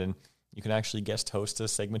record that, and you can actually guest host a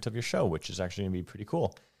segment of your show, which is actually going to be pretty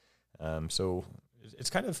cool. So it's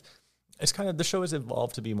kind of the show has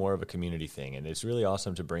evolved to be more of a community thing, and it's really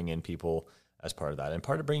awesome to bring in people as part of that. And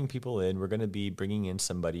part of bringing people in, we're going to be bringing in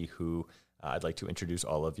somebody who I'd like to introduce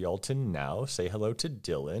all of y'all to now. Say hello to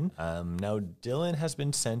Dylan. Now, Dylan has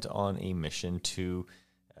been sent on a mission to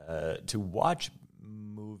watch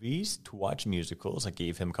movies, to watch musicals. I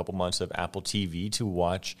gave him a couple months of Apple TV to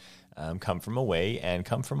watch Come From Away, and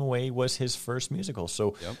Come From Away was his first musical.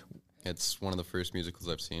 So yep. It's one of the first musicals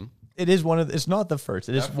I've seen. It's not the first.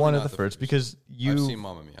 It Definitely is one of the first because I've seen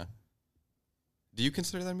Mamma Mia. Do you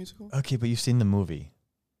consider that a musical? Okay, but you've seen the movie.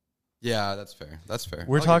 Yeah, that's fair. That's fair.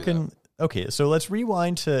 We're talking. Okay, so let's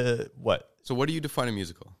rewind to what? So what do you define a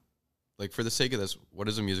musical? For the sake of this, what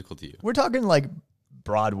is a musical to you? We're talking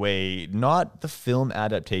Broadway, not the film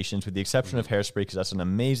adaptations, with the exception of Hairspray, because that's an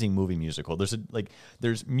amazing movie musical.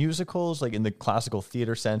 There's musicals in the classical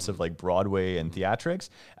theater sense of Broadway and theatrics,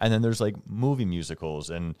 and then there's movie musicals,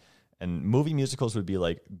 and movie musicals would be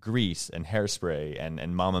Grease and Hairspray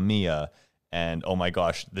and Mamma Mia. And oh my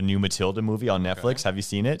gosh, the new Matilda movie on Netflix. Okay. Have you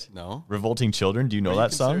seen it? No. Revolting Children. Do you know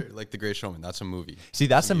that song? The Great Showman. That's a movie. See,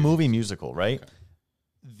 that's a movie musical, right? Okay.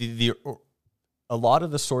 a lot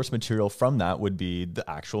of the source material from that would be the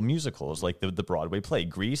actual musicals, like the Broadway play.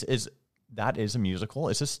 Grease is a musical.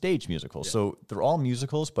 It's a stage musical. Yeah. So they're all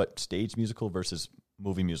musicals, but stage musical versus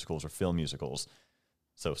movie musicals or film musicals.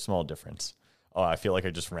 So small difference. Oh, I feel like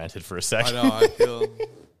I just ranted for a second. I know.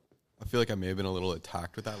 I feel like I may have been a little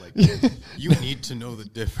attacked with that. Like, you need to know the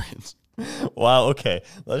difference. Wow. Okay.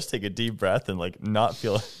 Let's take a deep breath and like not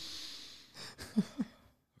feel.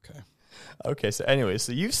 Okay. So anyway,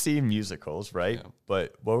 so you've seen musicals, right? Yeah.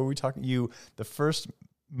 But what were we talking? The first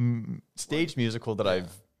stage musical that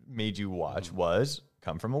I've made you watch was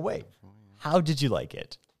Come From Away. How did you like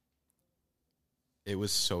it? It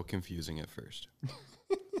was so confusing at first.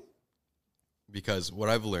 Because what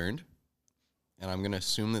I've learned, and I'm going to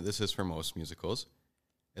assume that this is for most musicals,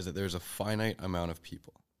 is that there's a finite amount of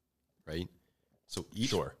people, right? So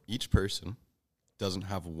each person doesn't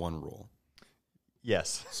have one role.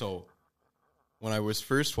 Yes. So when I was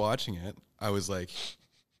first watching it, I was like,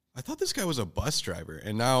 I thought this guy was a bus driver,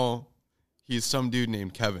 and now he's some dude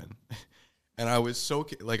named Kevin. And I was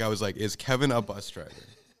I was like, is Kevin a bus driver?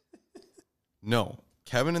 No.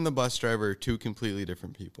 Kevin and the bus driver are two completely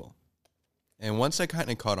different people. And once I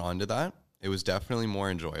kind of caught on to that, it was definitely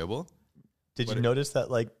more enjoyable. Did you notice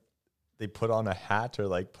that like they put on a hat or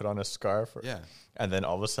like put on a scarf? Yeah. And then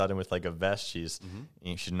all of a sudden with like a vest, she's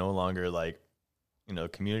no longer like,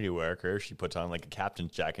 community worker. She puts on like a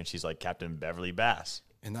captain's jacket and she's like Captain Beverly Bass.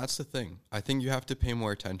 And that's the thing. I think you have to pay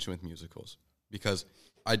more attention with musicals because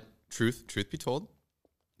truth be told,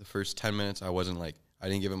 the first 10 minutes I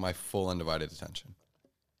didn't give it my full undivided attention.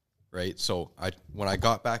 Right? So when I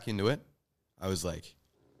got back into it, I was like,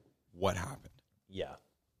 what happened? Yeah.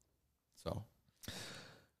 So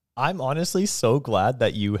I'm honestly so glad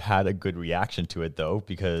that you had a good reaction to it though,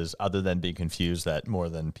 because other than being confused that more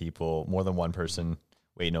than one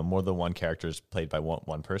character is played by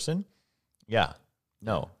one person. Yeah.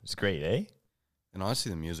 No, it's great, eh? And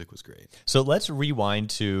honestly, the music was great. So let's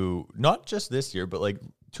rewind to not just this year, but like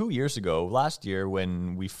 2 years ago, last year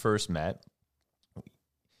when we first met.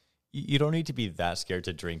 You don't need to be that scared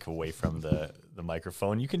to drink away from the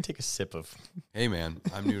microphone. You can take a sip of... Hey, man,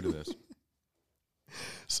 I'm new to this.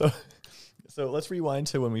 So let's rewind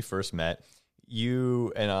to when we first met.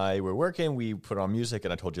 You and I were working. We put on music,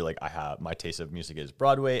 and I told you, like, my taste of music is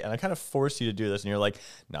Broadway, and I kind of forced you to do this, and you're like,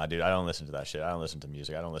 nah, dude, I don't listen to that shit. I don't listen to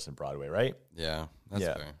music. I don't listen to Broadway, right? Yeah, that's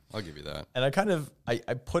fair. I'll give you that. And I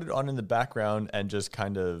put it on in the background and just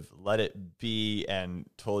kind of let it be and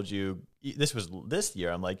told you, this was this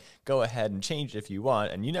year, I'm like, go ahead and change it if you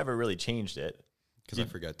want, and you never really changed it. Because I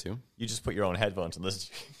forget to. You just put your own headphones and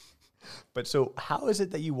listen to it. But so how is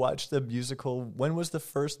it that you watched the musical? When was the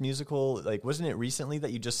first musical? Like, wasn't it recently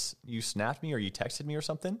that you snapped me or you texted me or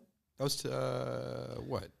something? That was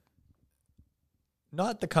what?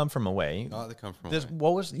 Not the Come From Away. Not the Come From Away.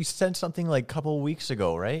 What was, you said something like a couple of weeks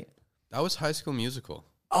ago, right? That was High School Musical.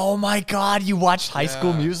 Oh my God, you watched High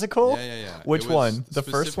School Musical? Yeah. Which one? The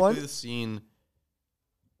first one? The scene.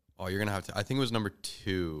 Oh, you're going to have to. I think it was number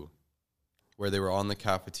 2, where they were on the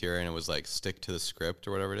cafeteria and it was like stick to the script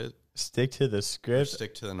or whatever it is. Stick to the script? Or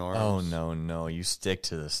stick to the norms. Oh, no. You stick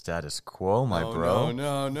to the status quo, my bro.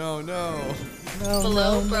 No.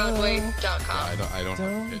 BelowBroadway.com. Yeah, I don't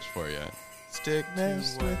have a pitch for it yet. Stick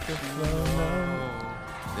with the flow.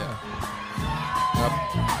 Yeah.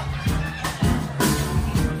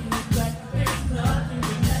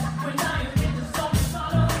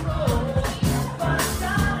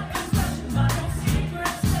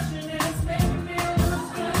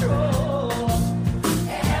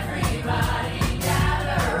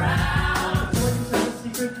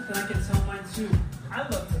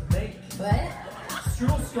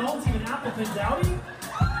 Strudel scones, even apple thins outie?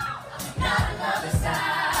 Not another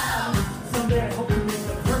style. Someday I hope you make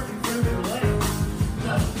the perfect fruit in lake.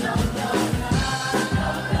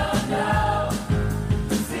 No.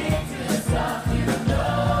 Stick to the stuff you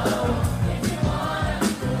know. If you wanna be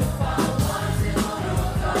cool, follow one simple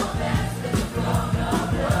rule. Don't mess with the flow, no.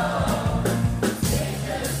 Stick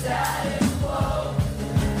to the status quo.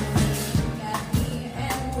 Got me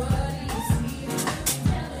and what do you see?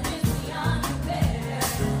 Telling it's beyond repair.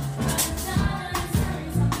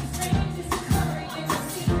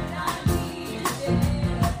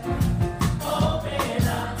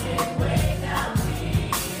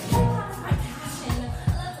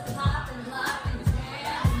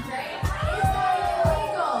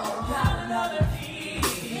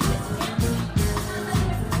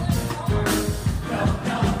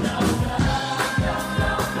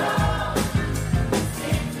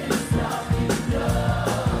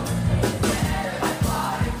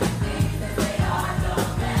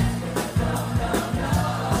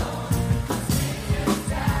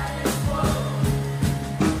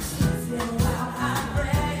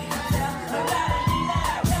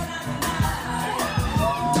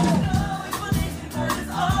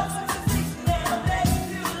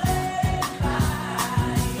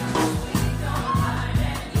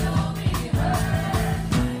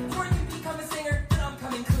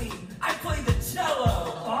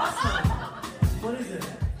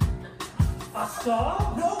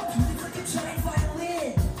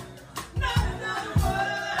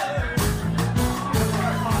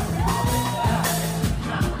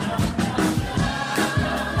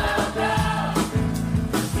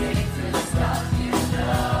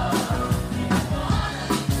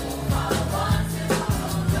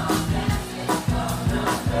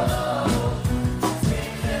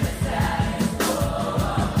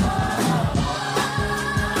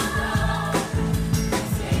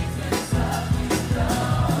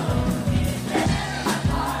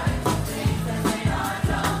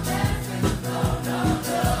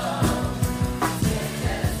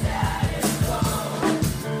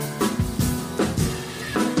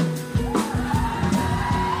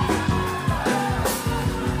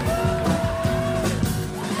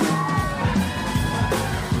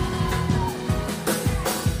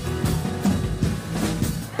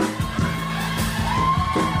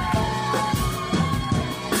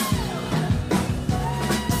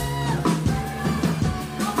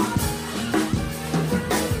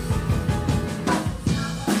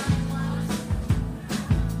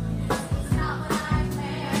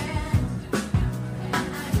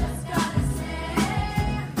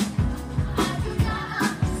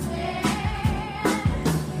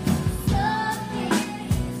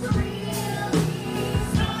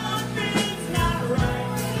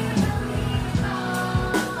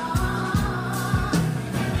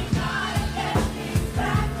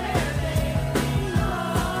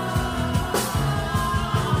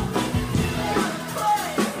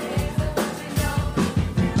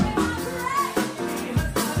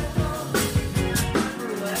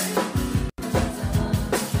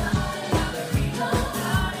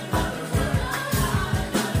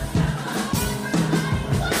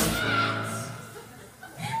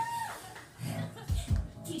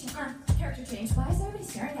 James, why is everybody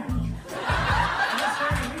staring at me? I'm not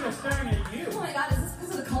staring at you, I'm staring at you. Oh my god, is this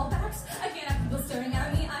because of the callbacks? I can't have people staring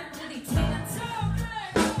at me. I really can't.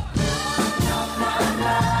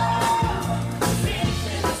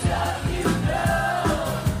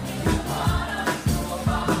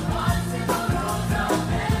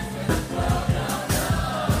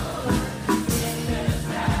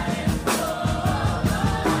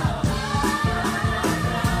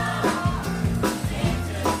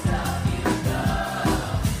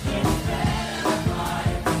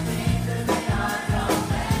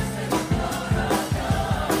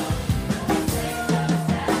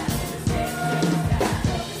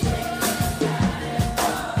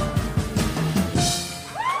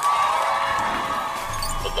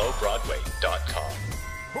 BelowBroadway.com.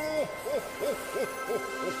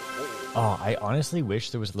 Oh, I honestly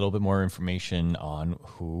wish there was a little bit more information on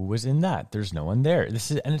who was in that. There's no one there. And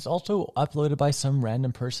it's also uploaded by some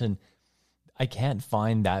random person. I can't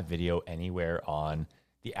find that video anywhere on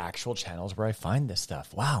the actual channels where I find this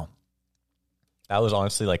stuff. Wow. That was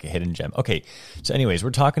honestly like a hidden gem. Okay. So anyways,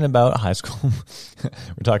 we're talking about High School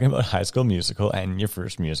High School Musical and your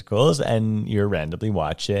first musicals, and you're randomly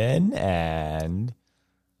watching and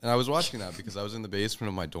I was watching that because I was in the basement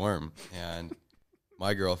of my dorm, and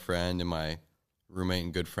my girlfriend and my roommate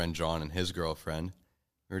and good friend John and his girlfriend,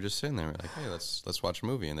 we were just sitting there. We're like, hey, let's watch a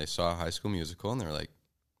movie. And they saw High School Musical, and they were like,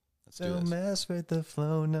 let's do don't this. mess with the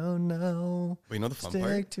flow, no. But you know the fun Stick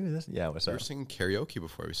part? to this. Yeah, what's we up? were singing karaoke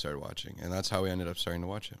before we started watching, and that's how we ended up starting to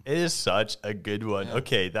watch it. It is such a good one. Yeah.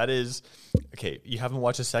 Okay, you haven't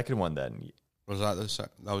watched the second one then? Was that the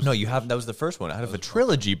that was No, you haven't. That was the first one out of a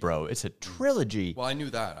trilogy, bro. It's a trilogy. Well, I knew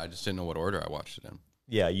that. I just didn't know what order I watched it in.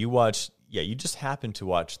 Yeah, you just happened to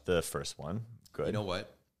watch the first one. Good. You know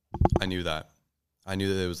what? I knew that. I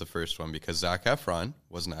knew that it was the first one because Zac Efron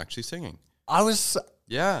wasn't actually singing.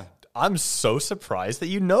 Yeah. I'm so surprised that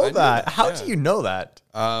you know that. How do you know that?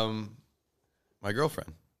 My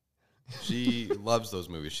girlfriend. She loves those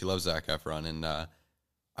movies. She loves Zac Efron. And I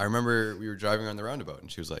remember we were driving around the roundabout, and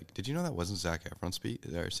she was like, did you know that wasn't Zac Efron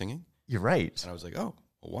singing? You're right. And I was like, oh,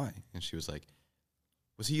 well, why? And she was like,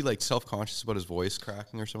 was he like self-conscious about his voice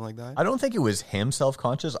cracking or something like that? I don't think it was him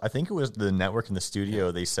self-conscious. I think it was the network in the studio.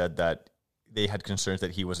 Yeah. They said that they had concerns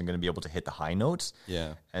that he wasn't going to be able to hit the high notes.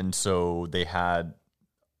 Yeah. And so they had,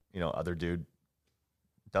 other dude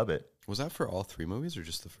dub it. Was that for all three movies or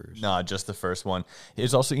just the first? Nah, just the first one.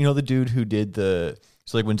 It's also, the dude who did when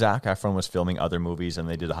Zac Efron was filming other movies and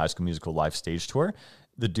they did the High School Musical live stage tour,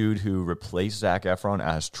 the dude who replaced Zac Efron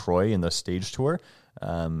as Troy in the stage tour,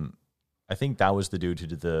 I think that was the dude who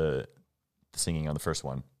did the singing on the first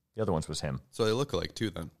one. The other ones was him. So they look alike too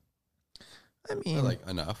then? I mean... They're like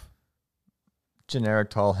enough. Generic,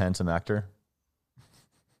 tall, handsome actor.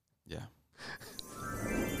 Yeah.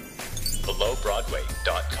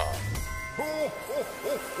 BelowBroadway.com.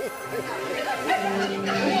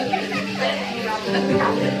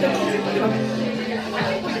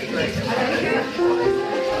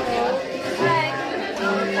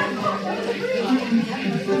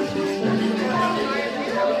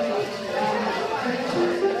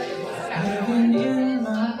 In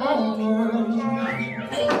my own world,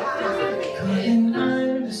 couldn't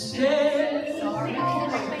understand.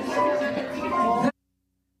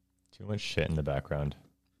 Too much shit in the background.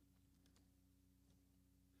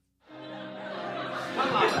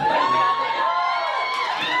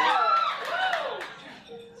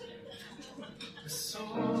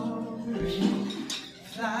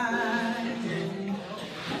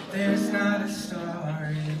 There's not a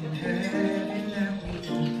star in heaven that we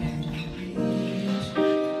can reach.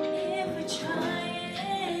 If we try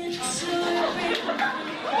it,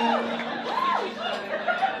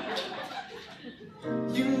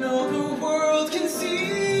 you know the world can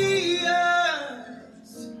see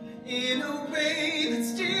us in a way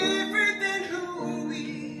that's different than who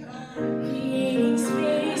we are. Creating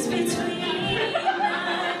space between us.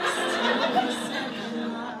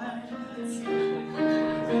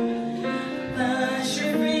 But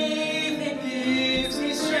you're breathing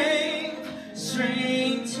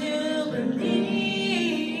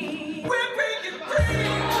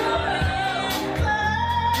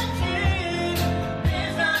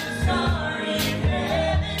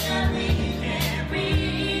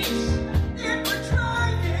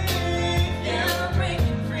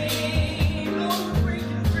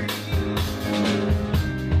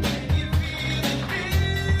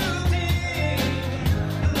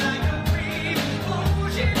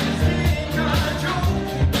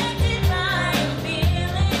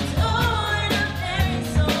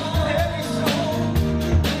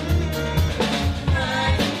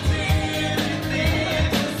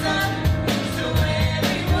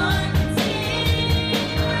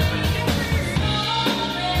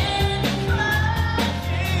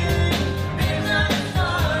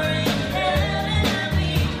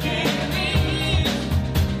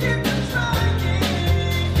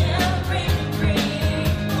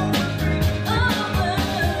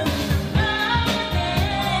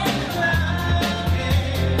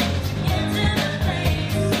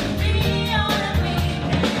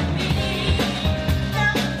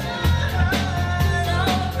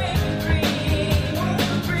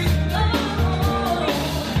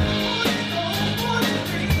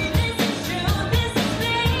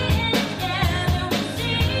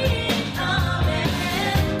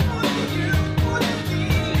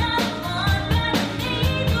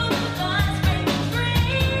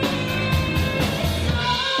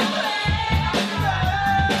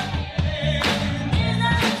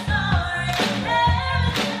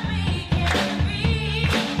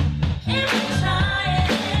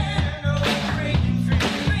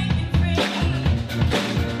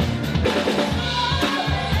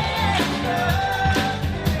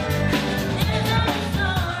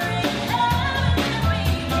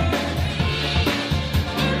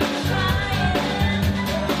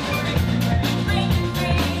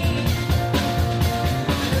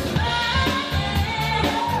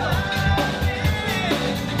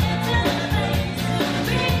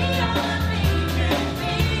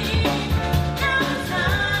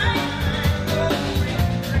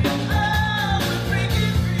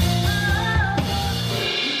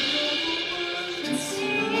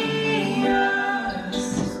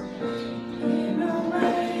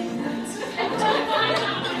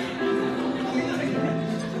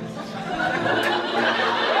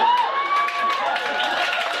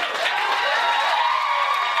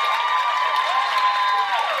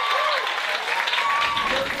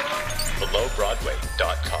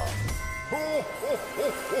belowbroadway.com.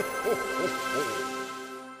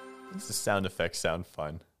 The sound effects sound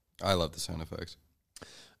fun. I love the sound effects.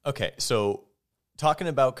 Okay, so talking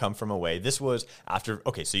about Come From Away, this was after,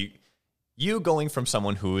 okay, so you going from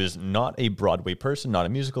someone who is not a Broadway person, not a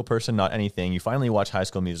musical person, not anything, you finally watch High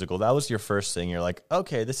School Musical. That was your first thing. You're like,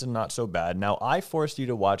 okay, this is not so bad. Now I forced you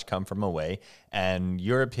to watch Come From Away, and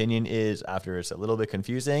your opinion is, after it's a little bit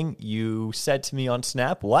confusing, you said to me on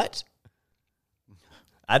Snap, what?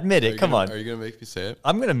 Admit it, come on. Are you going to make me say it?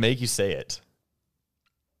 I'm going to make you say it.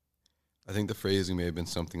 I think the phrasing may have been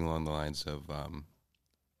something along the lines of,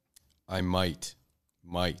 I might,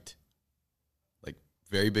 like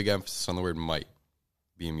very big emphasis on the word might,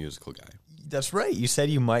 be a musical guy. That's right. You said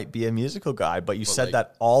you might be a musical guy, but you said like,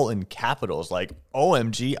 that all in capitals, like,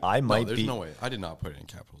 OMG, I might be. There's no way. I did not put it in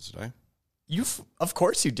capitals, did I? Of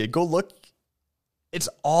course you did. Go look. It's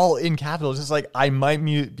all in capitals. It's like, I might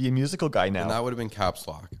be a musical guy now. And that would have been caps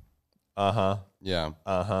lock. Uh-huh. Yeah.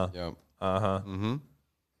 Uh-huh. Yep. Uh-huh. Mm-hmm.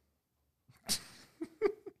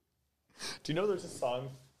 Do you know there's a song?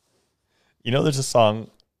 You know there's a song,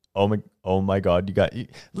 oh my God, you got...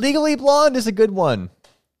 Legally Blonde is a good one.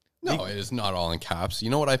 No, it is not all in caps. You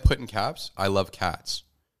know what I put in caps? I love cats.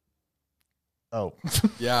 Oh.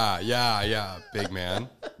 Yeah, big man.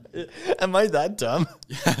 Am I that dumb?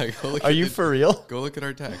 Yeah. Are you for real? Go look at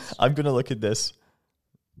our text. I'm going to look at this.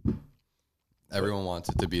 Everyone wants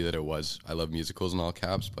it to be that it was I love musicals in all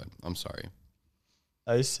caps, but I'm sorry.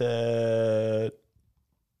 I said...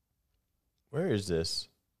 Where is this?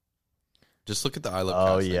 Just look at the I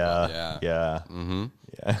love cats. Oh, yeah. Yeah. Mm-hmm.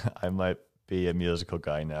 Yeah, I might be a musical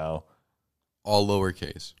guy now. All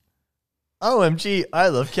lowercase. OMG, I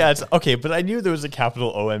love cats. Okay, but I knew there was a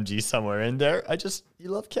capital OMG somewhere in there. You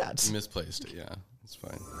love cats. You misplaced it, yeah. It's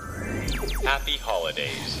fine. Happy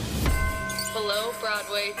holidays.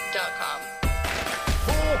 belowbroadway.com.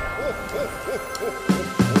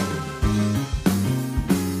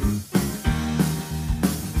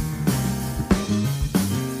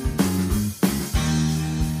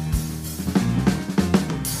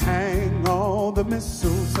 Hang on the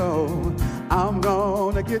mistletoe, I'm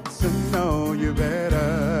gonna get to know you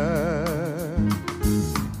better.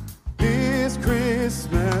 It's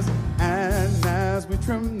Christmas, and as we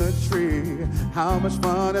trim the tree, how much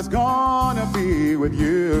fun it's gonna be with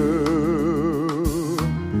you.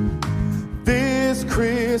 This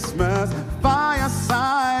Christmas,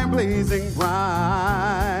 fireside blazing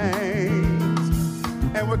bright,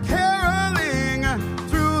 and we're caroling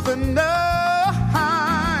through the night.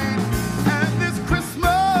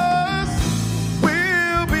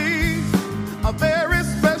 A very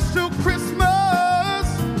special Christmas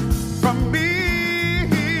from me,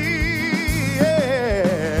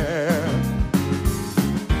 yeah.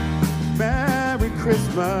 Merry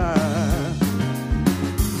Christmas.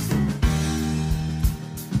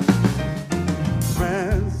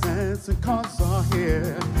 Presents and cards are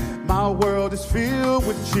here. My world is filled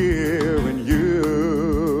with cheer and you.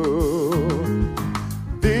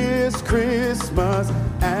 This Christmas,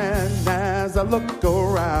 and as I look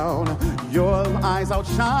around, your eyes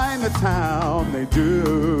outshine the town, they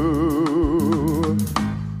do.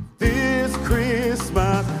 This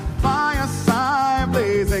Christmas, fireside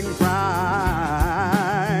blazing bright,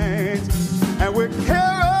 and we're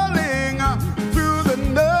caroling through the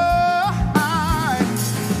night.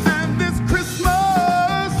 And this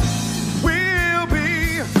Christmas will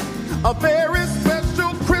be a very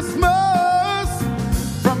special Christmas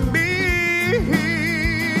from me.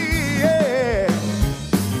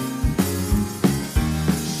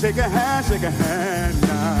 Shake a hand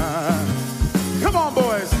now. Come on,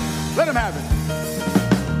 boys. Let him have it.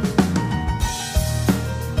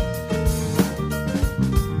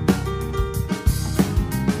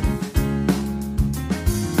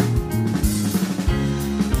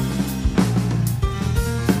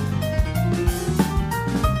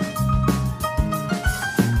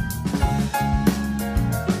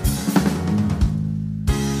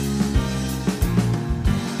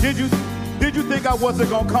 Did you think I wasn't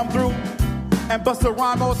gonna come through and bust a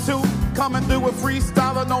rhyme or two? Coming through with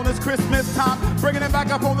freestyler known as Christmas time. Bringing it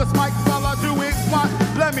back up on this mic while I do it. What?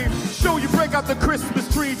 Let me show you, break out the Christmas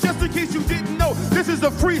tree. Just in case you didn't know, this is a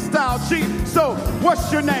freestyle cheat. So,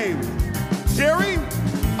 what's your name? Jerry?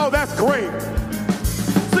 Oh, that's great.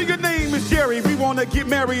 So your name is Jerry. We wanna get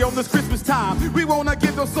married on this Christmas time. We wanna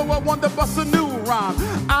get them, so I want to bust a new rhyme.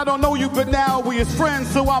 I don't know you, but now we is friends,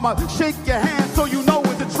 so I'ma shake your hand so you know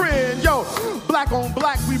it's a trend. Yo, black on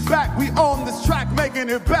black, we back. We on this track, making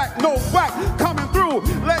it back. No whack, coming through,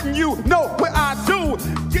 letting you know what I do.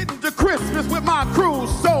 Getting to Christmas with my crew,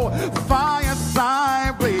 so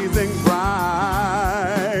fireside blazing bright.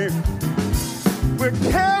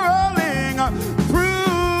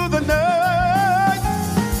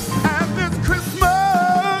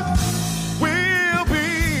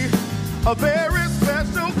 a very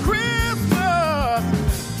special Christmas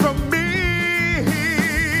from me.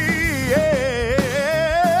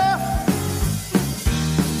 Yeah.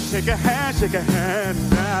 Shake a hand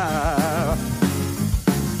now.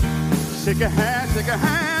 Shake a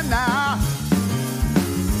hand now.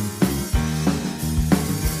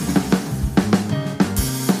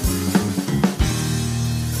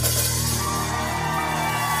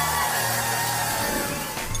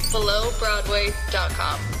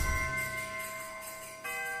 BelowBroadway.com.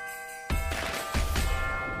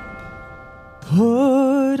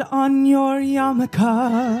 Put on your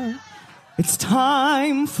yarmulke. It's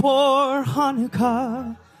time for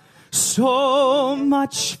Hanukkah. So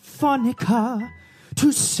much funica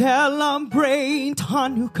to celebrate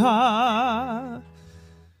Hanukkah.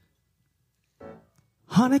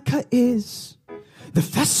 Hanukkah is the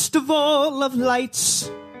festival of lights.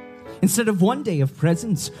 Instead of one day of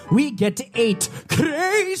presents, we get 8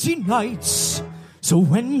 crazy nights. So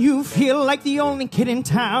when you feel like the only kid in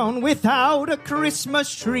town without a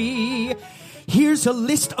Christmas tree, here's a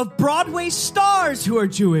list of Broadway stars who are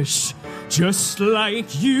Jewish, just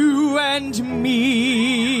like you and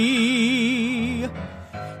me.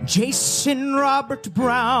 Jason Robert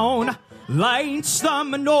Brown lights the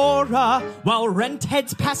menorah, while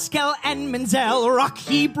Rentheads Pascal and Menzel rock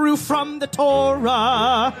Hebrew from the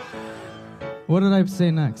Torah. What did I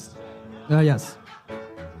say next? Yes.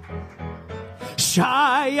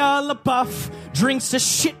 Shia LaBeouf drinks a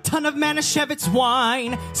shit ton of Manischewitz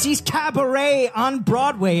wine, sees Cabaret on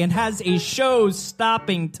Broadway, and has a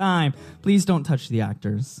show-stopping time. Please don't touch the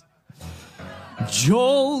actors.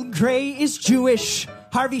 Joel Grey is Jewish.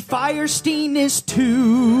 Harvey Fierstein is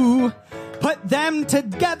too. Put them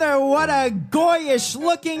together, what a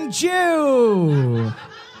goyish-looking Jew.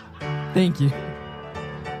 Thank you.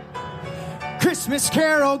 Christmas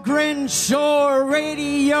Carol, Grinch, or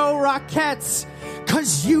Radio Rockettes,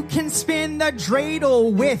 'cause you can spin the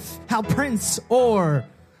dreidel with Hal Prince, or...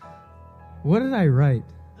 What did I write?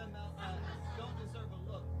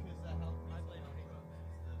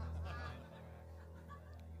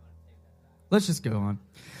 Let's just go on.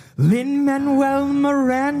 Lin-Manuel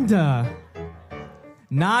Miranda,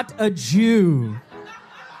 not a Jew.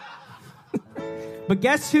 But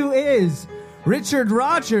guess who is? Richard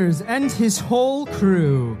Rogers and his whole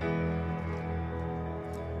crew.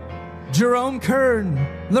 Jerome Kern,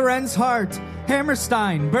 Lorenz Hart,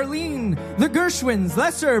 Hammerstein, Berlin, the Gershwins,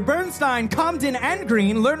 Lesser, Bernstein, Comden and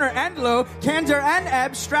Green, Lerner and Lowe, Kander and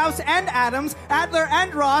Ebb, Strauss and Adams, Adler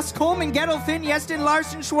and Ross, Coleman, Gettelfin, Yeston,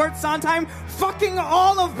 Larson, Schwartz, Sondheim, fucking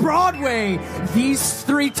all of Broadway. These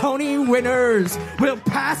 3 Tony winners will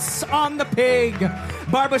pass on the pig.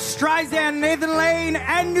 Barbra Streisand, Nathan Lane,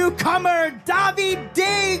 and newcomer Daveed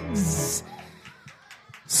Diggs.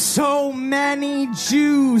 So many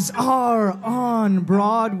Jews are on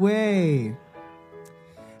Broadway.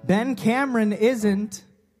 Ben Cameron isn't,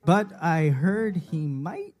 but I heard he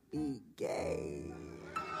might be gay.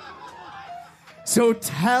 So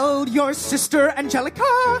tell your sister Angelica,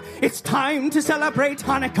 it's time to celebrate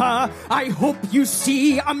Hanukkah. I hope you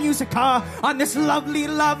see a musica on this lovely,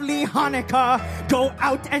 lovely Hanukkah. Go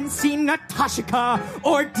out and see Natashika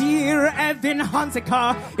or Dear Evan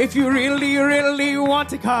Hanzika. If you really, really want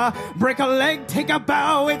to break a leg, take a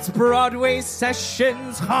bow. It's Broadway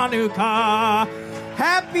Sessions Hanukkah.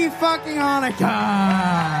 Happy fucking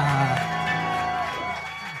Hanukkah.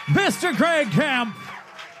 Mr. Greg Camp.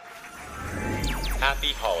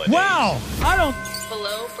 Happy holidays. Wow, I don't...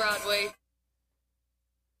 Below Broadway.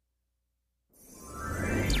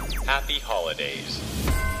 Happy holidays.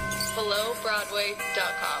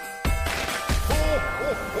 BelowBroadway.com.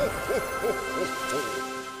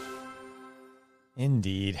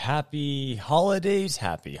 Indeed. Happy holidays,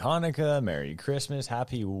 happy Hanukkah, Merry Christmas,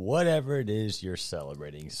 happy whatever it is you're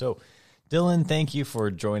celebrating. So, Dylan, thank you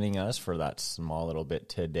for joining us for that small little bit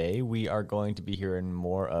today. We are going to be hearing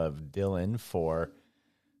more of Dylan for,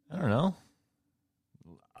 I don't know,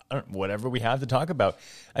 whatever we have to talk about.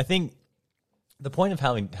 I think the point of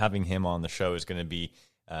having him on the show is going to be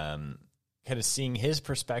kind of seeing his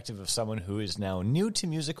perspective of someone who is now new to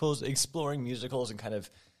musicals, exploring musicals, and kind of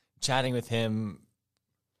chatting with him,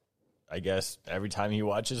 I guess, every time he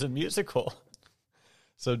watches a musical.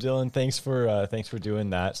 So, Dylan, thanks for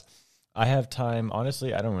doing that. I have time.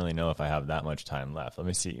 Honestly, I don't really know if I have that much time left. Let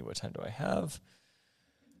me see. What time do I have?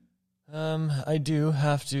 I do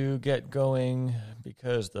have to get going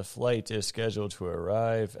because the flight is scheduled to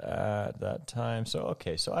arrive at that time. So,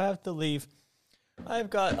 okay. So I have to leave. I've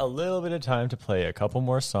got a little bit of time to play a couple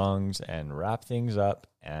more songs and wrap things up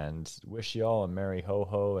and wish you all a Merry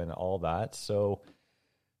Ho-Ho and all that. So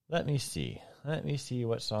let me see. Let me see,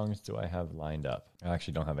 what songs do I have lined up? I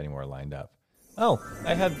actually don't have any more lined up. Oh,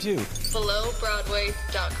 I have two.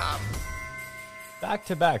 BelowBroadway.com. Back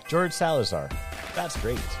to back, George Salazar. That's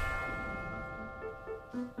great.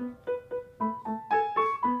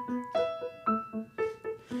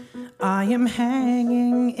 I am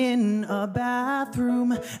hanging in a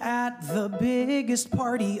bathroom at the biggest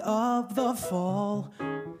party of the fall.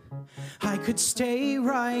 I could stay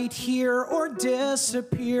right here or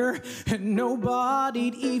disappear, and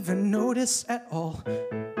nobody'd even notice at all.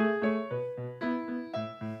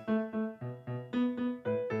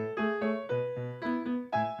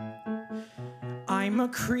 I'm a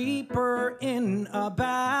creeper in a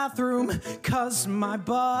bathroom, 'cause my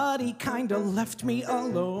buddy kinda left me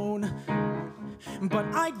alone. But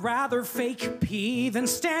I'd rather fake pee than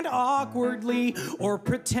stand awkwardly or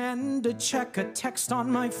pretend to check a text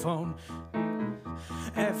on my phone.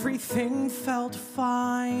 Everything felt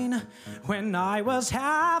fine when I was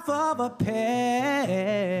half of a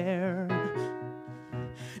pear.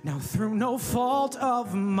 Now through no fault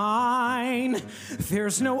of mine,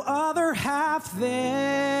 there's no other half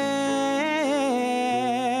there.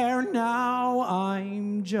 Now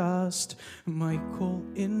I'm just Michael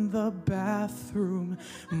in the bathroom,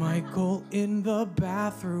 Michael in the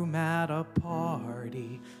bathroom at a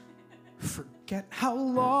party. Forget how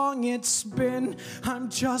long it's been, I'm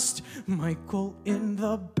just Michael in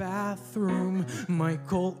the bathroom,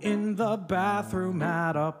 Michael in the bathroom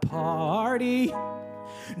at a party.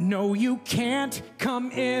 No, you can't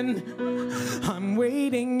come in. I'm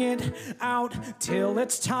waiting it out till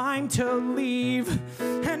it's time to leave,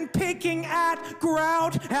 and picking at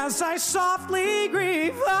grout as I softly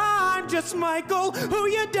grieve. I'm just Michael, who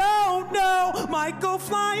you don't know. Michael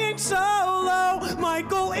flying solo.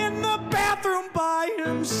 Michael in the bathroom by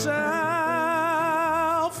himself.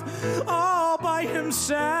 All by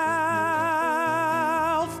himself.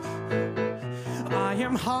 I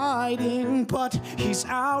am hiding, but he's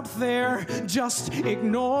out there, just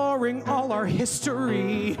ignoring all our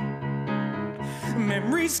history.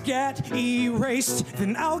 Memories get erased,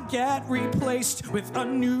 then I'll get replaced with a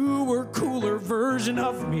newer, cooler version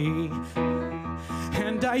of me.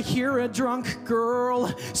 And I hear a drunk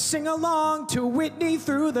girl sing along to Whitney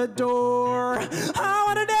through the door. I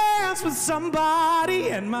wanna dance with somebody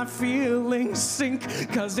and my feelings sink,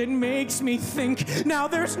 'cause it makes me think now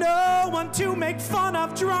there's no one to make fun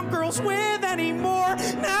of drunk girls with anymore.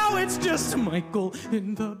 Now it's just Michael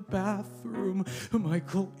in the bathroom,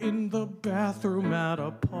 Michael in the bathroom at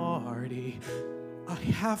a party. I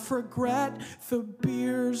half regret the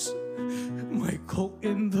beers. Michael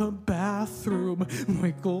in the bathroom,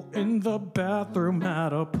 Michael in the bathroom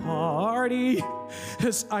at a party.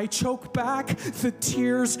 As I choke back the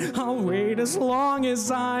tears, I'll wait as long as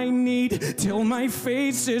I need till my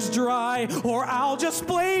face is dry, or I'll just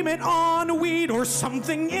blame it on weed or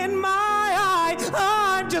something in my eye.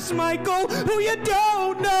 I'm just Michael, who you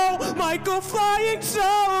don't know. Michael flying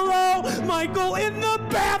solo, Michael in the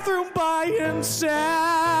bathroom by himself.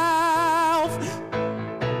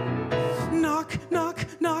 Knock, knock,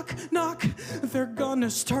 knock, knock. They're gonna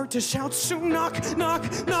start to shout soon. Knock, knock,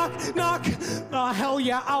 knock, knock. Hell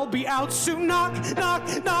yeah, I'll be out soon. Knock, knock,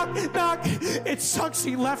 knock, knock. It sucks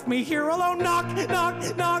he left me here alone. Knock,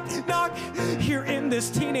 knock, knock, knock. Here in this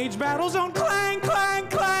teenage battle zone. Clang, clang,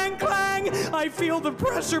 clang, clang. I feel the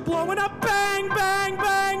pressure blowing up. Bang, bang,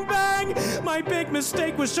 bang, bang. My big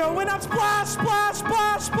mistake was showing up. Splash, splash,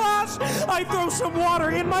 splash, splash. I throw some water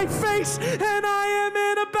in my face and I am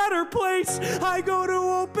in a better place. I go to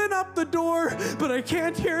open up the door, but I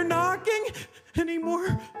can't hear knocking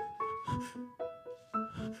anymore.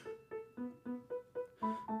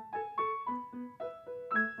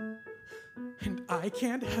 And I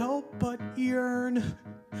can't help but yearn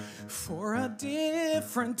for a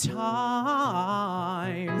different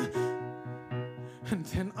time. And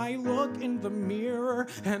then I look in the mirror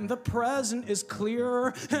and the present is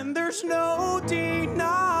clearer, and there's no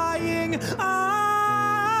denying I'm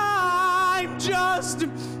just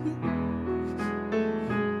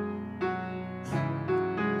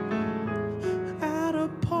at a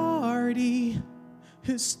party.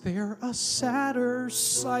 Is there a sadder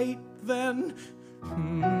sight than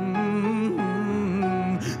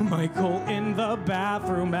Michael in the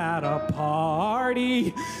bathroom at a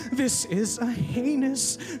party? This is a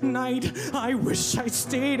heinous night. I wish I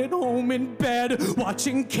stayed at home in bed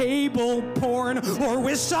watching cable porn, or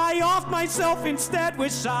wish I offed myself instead.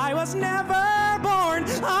 Wish I was never born.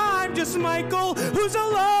 I'm just Michael, who's a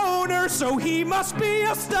loner, so he must be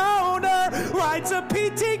a stoner. Rides a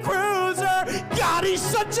PT Cruiser. God, he's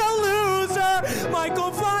such a loser.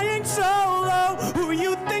 Michael flying solo. Who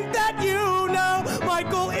you think that you know?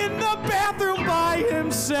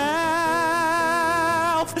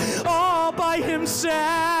 himself,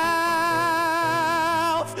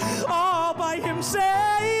 all by himself.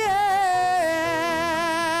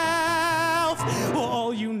 Well,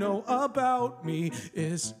 all you know about me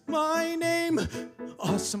is my name.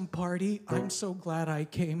 Awesome party, I'm so glad I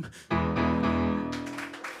came.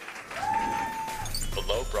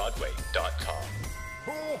 BelowBroadway.com.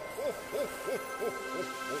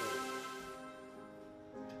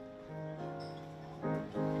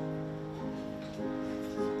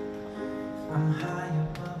 I'm high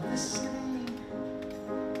above the city.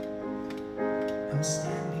 I'm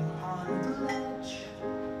standing on the ledge.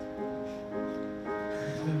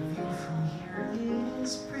 The view from here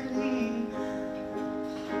is pretty,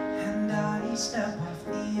 and I step off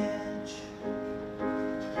the edge.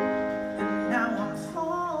 And now I'm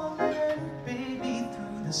falling, baby,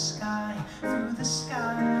 through the sky, through the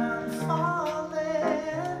sky. I'm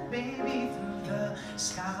falling, baby, through the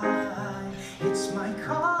sky. It's my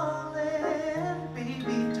calling,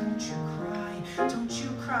 baby, don't you cry, don't you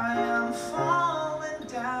cry. I'm falling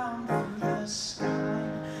down through the sky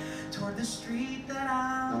toward the street that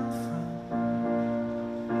I'm from.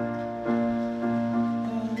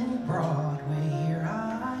 Oh, Broadway, here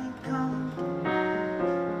I come.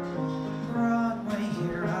 Broadway,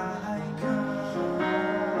 here I come.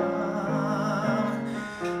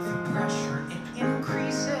 The pressure, it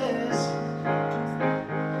increases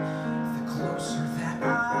the closer that I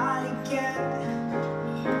get.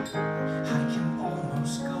 I can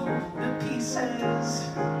almost go to pieces,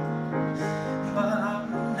 but I'm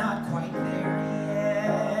not quite there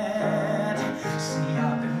yet. See,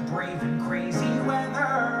 I've been braving crazy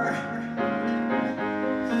weather,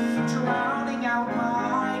 drowning out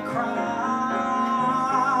my cries.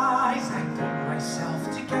 I pull myself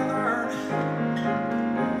together,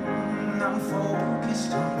 I'm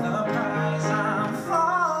focused on the prize. I'm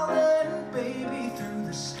falling, baby, through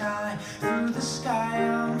the sky, through the sky.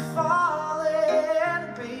 I'm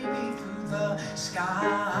falling, baby, through the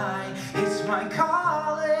sky. It's my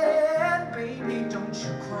calling, baby, don't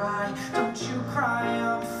you cry, don't you cry.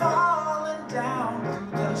 I'm falling down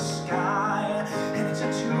through the sky, and it's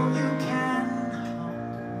a tune you can hum.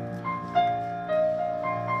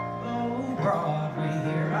 Oh, Broadway,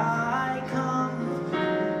 here I come.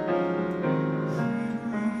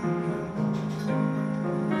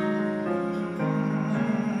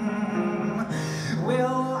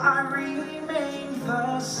 Will I remain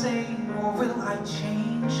the same, or will I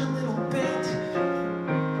change a little bit?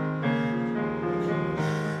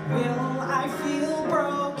 Will I feel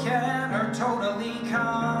broken or totally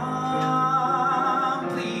complete?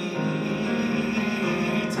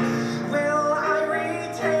 Will I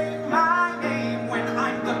retain my name when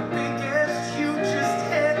I'm the biggest, hugest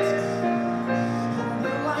hit? Or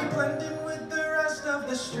will I blend in with the rest of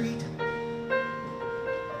the street?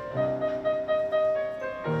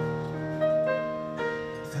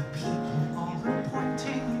 The people all are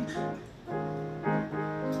pointing.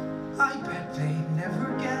 I bet they never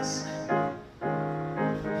guessed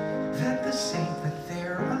that the saint that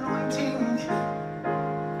they're anointing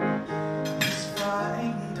is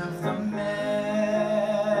frightened of the mess.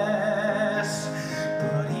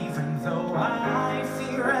 But even though I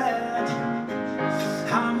fear it,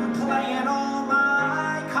 I'm playing all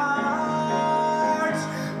my cards.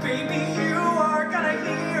 Baby, you are gonna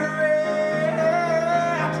hear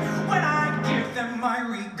it when I give them my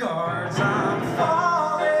regards. I'm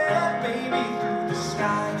falling, baby, through the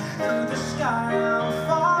sky, through the sky. I'm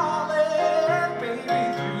falling, baby,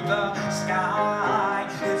 through the sky.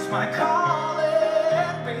 It's my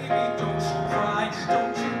calling, baby, don't you cry,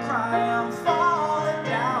 don't you cry. I'm falling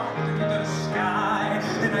down through the sky,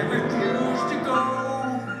 and I refuse to go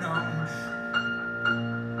numb.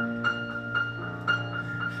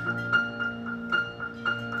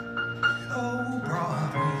 Oh,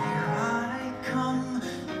 Broadway, here I come.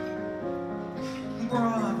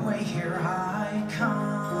 Broadway, here I come.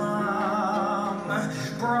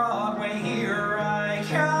 Broadway, here I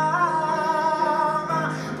come.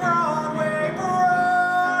 Broadway,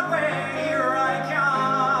 Broadway, here I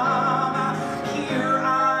come. Here I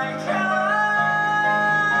come.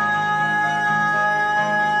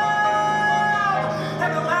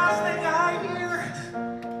 And the last thing I hear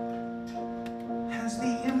as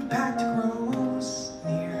the impact grows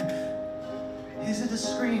near, is it a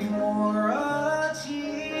scream or a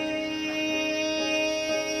tear?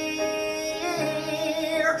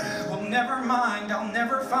 Well, never mind, I'll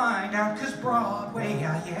never find out, 'cause Broadway,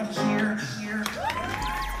 I am here.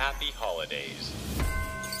 Happy holidays.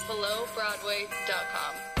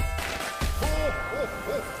 BelowBroadway.com.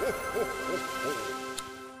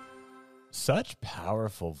 Such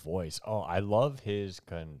powerful voice. Oh, I love his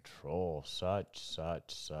control. Such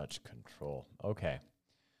control. Okay.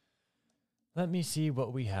 Let me see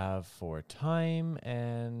what we have for time.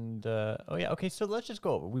 And, oh yeah, okay, so let's just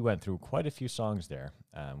go. We went through quite a few songs there.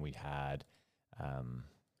 We had,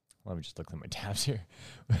 let me just look at my tabs here.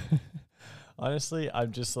 Honestly,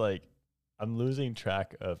 I'm just like, I'm losing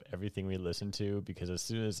track of everything we listened to because as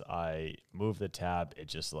soon as I move the tab, it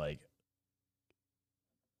just like,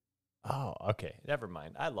 oh, okay, never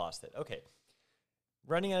mind. I lost it. Okay.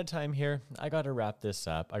 Running out of time here. I got to wrap this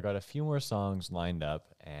up. I got a few more songs lined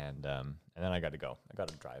up, and then I got to go. I got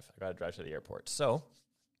to drive. I got to drive to the airport. So,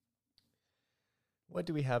 what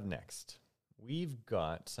do we have next? We've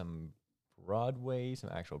got some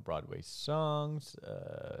actual Broadway songs,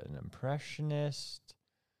 an impressionist.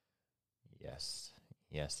 Yes.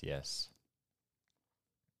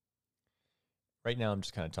 Right now, I'm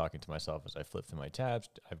just kind of talking to myself as I flip through my tabs.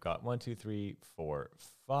 I've got 1, 2, 3, 4,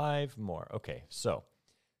 5 more. Okay, so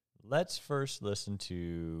let's first listen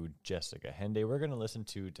to Jessica Henday. We're going to listen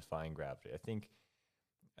to Defying Gravity. I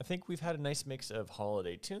think we've had a nice mix of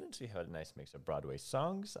holiday tunes. We had a nice mix of Broadway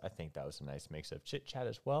songs. I think that was a nice mix of chit-chat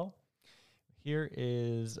as well. Here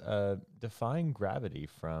is Defying Gravity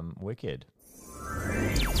from Wicked.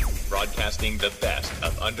 Broadcasting the best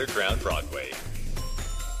of underground Broadway.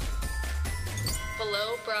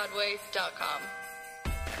 BelowBroadway.com.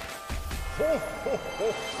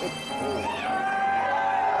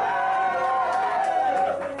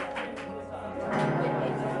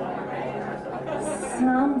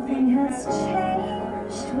 Something has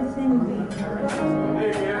changed within me.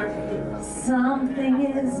 Something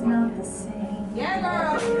is not the same.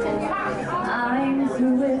 I'm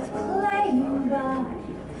through with playing by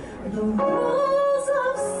the rules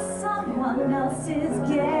of someone else's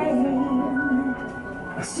game.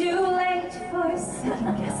 Too late for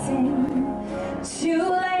second guessing. Too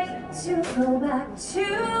late to go back to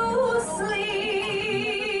sleep.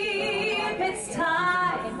 It's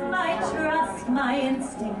time I trust my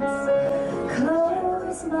instincts.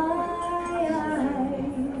 Close my eyes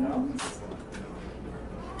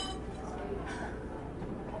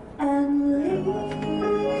and leave.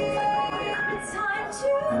 It's time to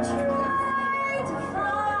try to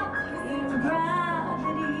find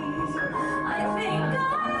gravity. I think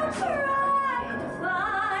I'll try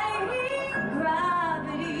defying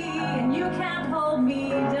gravity, and you can't hold me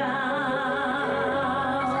down.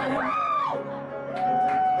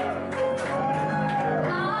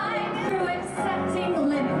 I'm through accepting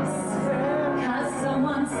limits, 'cause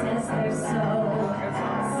someone says they're so.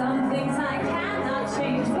 Some things I cannot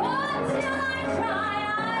change, but till I try,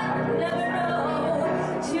 I'll never know.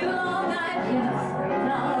 Too long I've been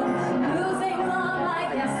afraid of losing love. I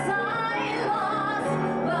guess I lost.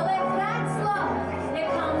 Well, if that's love, it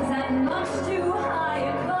comes at much too high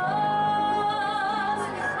a cost.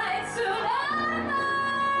 I'd sooner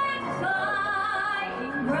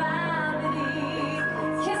defying gravity.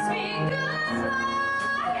 Kiss me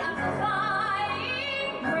goodbye. I'm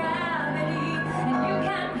defying gravity, and you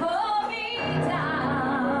can't hold me down.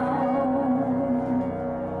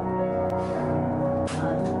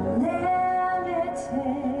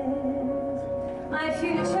 Unlimited. My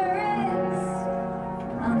future is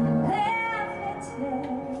unlimited.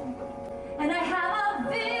 And I have a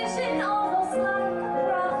vision almost like a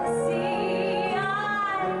prophecy. I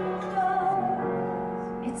know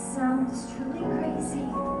it sounds truly crazy.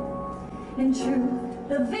 In truth,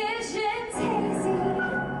 the vision's hazy.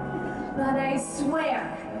 But I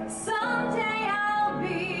swear, someday I'll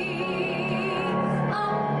be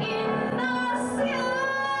up in the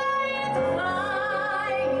sky,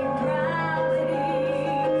 defying gravity,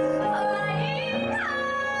 flying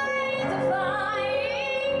high,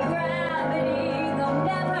 defying gravity. They'll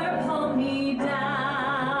never pull me down.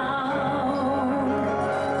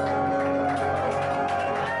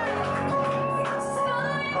 So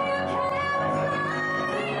you can't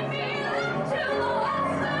find me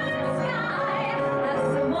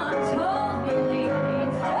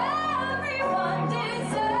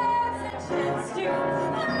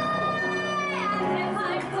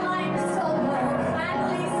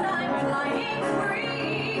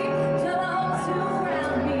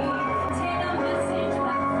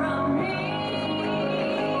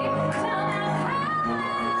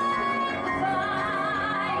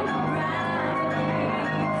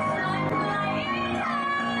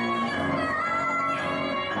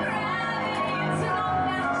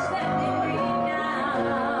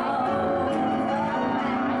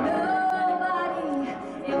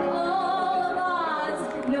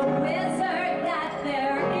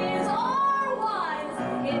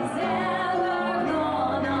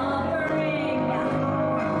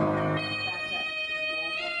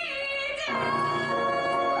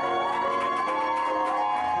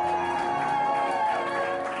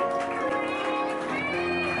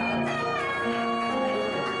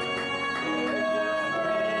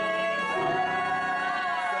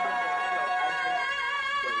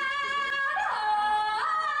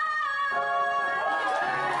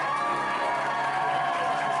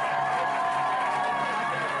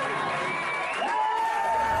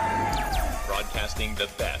revisiting the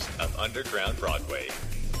best of underground Broadway.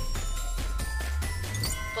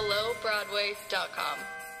 BelowBroadway.com.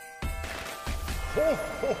 Ho,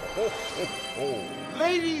 ho, ho, ho, ho.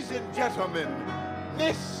 Ladies and gentlemen,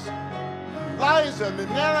 Miss Liza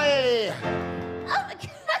Minnelli. Oh my God!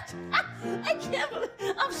 I can't believe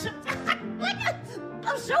I'm so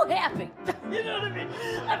happy. You know what I mean?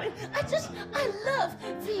 I love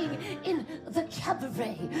being in the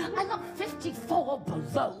cabaret. I love 54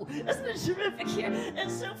 Below. Isn't it terrific here?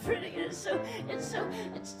 It's so pretty. It's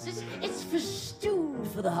festooned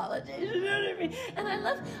for the holidays. You know what I mean? And I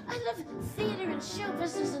love theater and show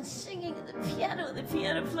business and singing and the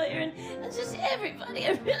piano player and just everybody.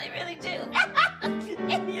 I really, really do.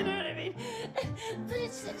 You know what I mean? But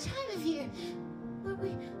it's the time of year where we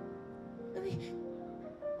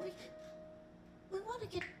want to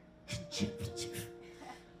get contemplative.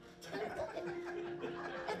 I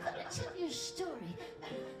thought I'd tell you a story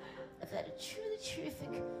about a truly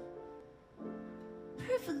terrific,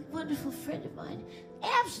 perfectly wonderful friend of mine.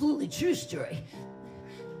 Absolutely true story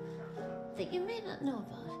that you may not know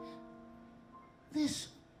about. This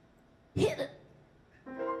hit it.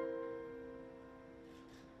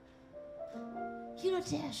 You know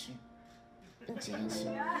Dasher and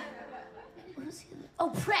Dancer. Who's the other? Oh,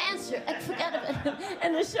 Prancer. I forgot about him.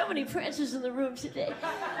 And there's so many Prancers in the room today.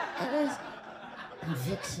 And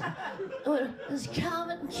Vixen. Oh, there's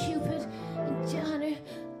Comet and Cupid and Donner.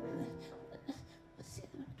 What's the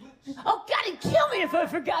other one? Oh, God, he'd kill me if I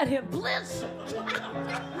forgot him. Blitz.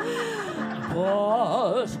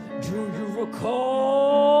 But do you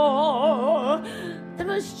recall the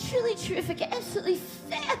most truly terrific, absolutely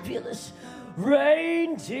fabulous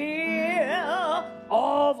reindeer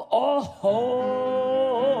of all?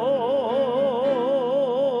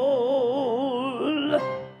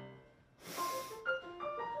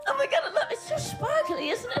 Oh my God, I love it. It's so sparkly,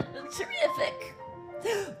 isn't it? It's terrific.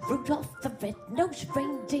 Rudolph the red-nosed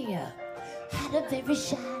reindeer had a very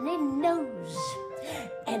shiny nose.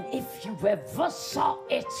 And if you ever saw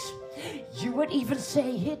it, you would even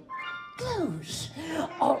say it glows.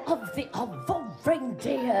 All of the other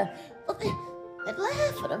reindeer, well, they'd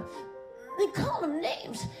laugh at him. They'd call him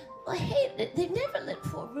names. I hated it. They never let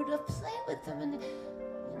poor Rudolph play with them in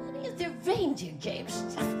any of their reindeer games.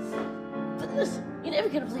 But listen, you're never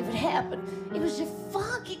going to believe it happened. It was a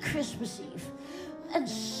foggy Christmas Eve, and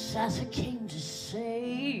Santa came to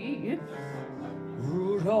say,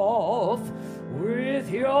 Rudolph, with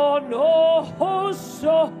your nose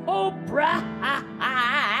so bright,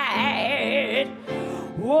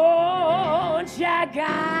 won't you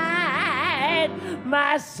guide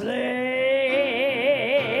my sleigh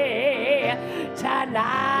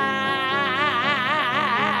tonight?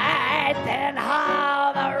 Then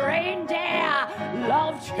how the reindeer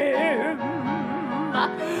loved him,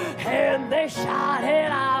 and they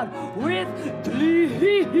shouted out with glee,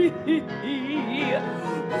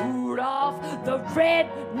 Rudolph the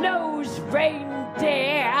red-nosed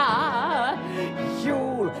reindeer,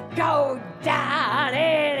 you'll go down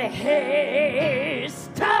in history.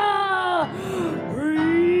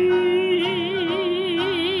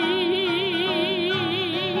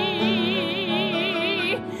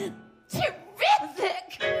 Terrific!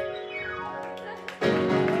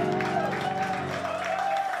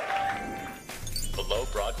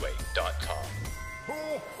 BelowBroadway.com.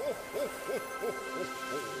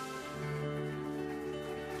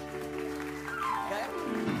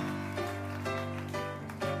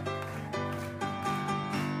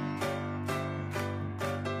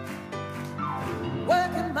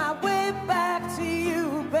 Working my way back to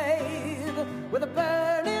you, babe, with a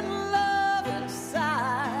burning love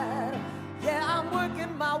inside. Yeah, I'm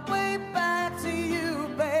working my way back to you,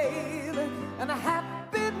 babe, and a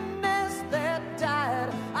happiness that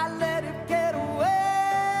died, I let it get away.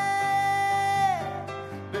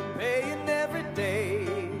 Been paying every day.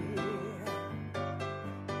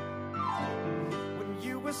 When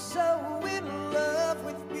you were so in love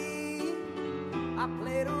with me, I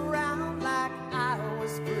played around like I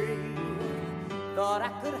was free. Thought I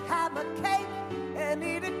could have my cake and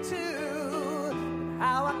eat it too.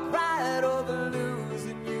 How I cried over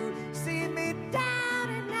losing you. See me down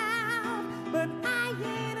and out, but I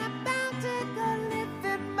ain't about to go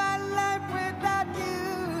living my life without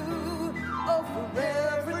you. Oh, for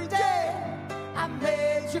every day I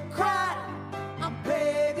made you cry, I'm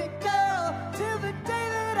begging, girl, till the day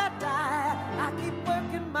that I die. I keep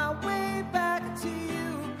working my way back to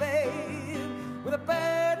you, babe, with a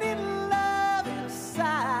burning love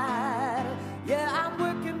inside. Yeah, I'm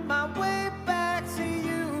working my way back to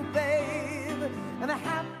you, babe,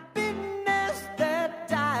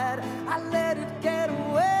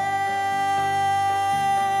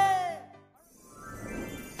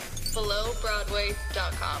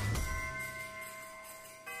 BelowBroadway.com.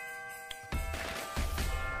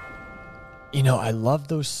 You know, I love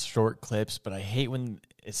those short clips, but I hate when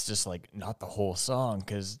it's just like not the whole song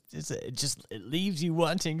because it leaves you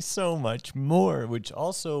wanting so much more, which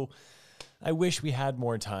also I wish we had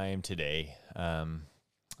more time today.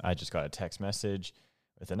 I just got a text message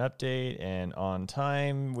with an update and on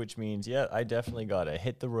time, which means, yeah, I definitely got to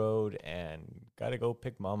hit the road and got to go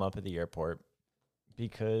pick mom up at the airport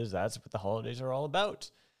because that's what the holidays are all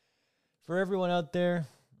about. For everyone out there,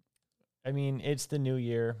 I mean, it's the new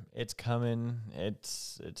year. It's coming.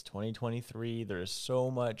 It's 2023. There's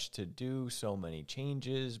so much to do, so many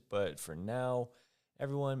changes. But for now,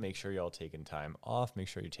 everyone, make sure y'all taking time off. Make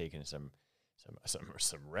sure you're taking some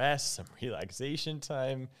rest, some relaxation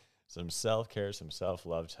time, some self-care, some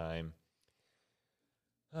self-love time.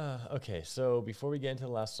 Okay, so before we get into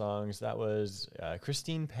the last songs, that was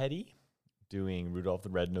Christine Petty doing Rudolph the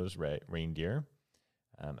Red-Nosed Reindeer.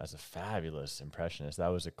 As a fabulous impressionist. That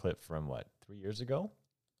was a clip from, 3 years ago?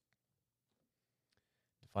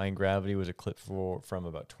 Defying Gravity was a clip from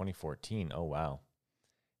about 2014. Oh, wow.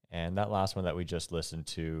 And that last one that we just listened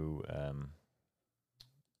to,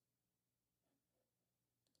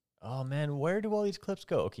 oh, man, where do all these clips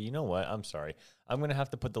go? Okay, you know what? I'm sorry. I'm going to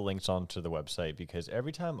have to put the links onto the website because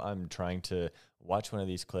every time I'm trying to watch one of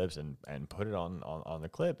these clips and put it on the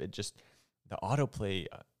clip, the autoplay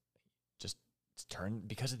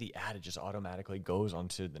because of the ad, it just automatically goes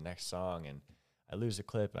onto the next song and I lose the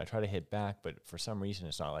clip and I try to hit back, but for some reason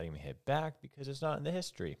it's not letting me hit back because it's not in the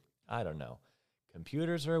history. I don't know.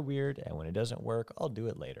 Computers are weird, and when it doesn't work, I'll do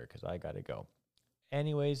it later because I gotta go.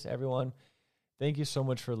 Anyways, everyone, thank you so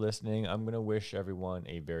much for listening. I'm gonna wish everyone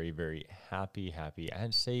a very, very happy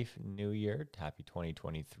and safe new year. Happy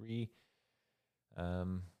 2023. I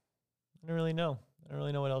don't really know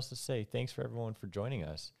what else to say. Thanks for everyone for joining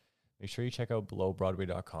us. Make sure you check out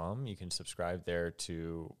BelowBroadway.com. You can subscribe there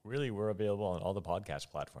to, really, we're available on all the podcast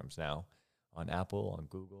platforms now. On Apple, on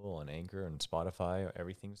Google, on Anchor, and Spotify.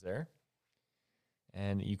 Everything's there.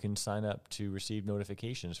 And you can sign up to receive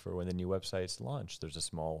notifications for when the new website's launched. There's a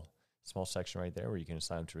small section right there where you can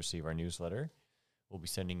sign up to receive our newsletter. We'll be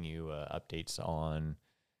sending you updates on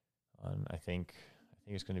I think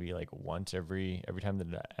it's going to be like once every time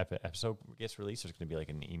the episode gets released, there's going to be like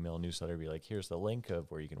an email newsletter. Be like, here's the link of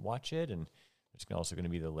where you can watch it, and there's also going to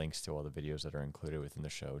be the links to all the videos that are included within the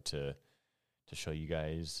show to show you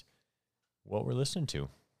guys what we're listening to.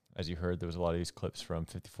 As you heard, there was a lot of these clips from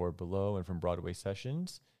 54 Below and from Broadway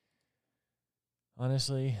Sessions.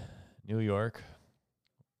 Honestly, New York,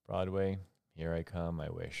 Broadway, Here I Come, I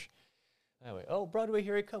wish. Anyway, Broadway,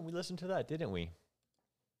 Here I Come. We listened to that, didn't we?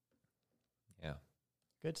 Yeah.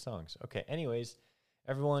 Good songs. Okay, anyways,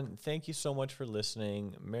 everyone, thank you so much for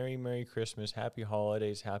listening. Merry Christmas. Happy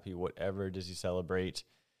holidays. Happy whatever does you celebrate.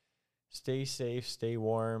 Stay safe. Stay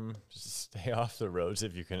warm. Just stay off the roads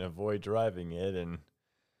if you can avoid driving it, and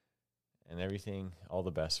everything. All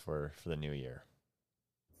the best for the new year.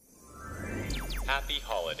 Happy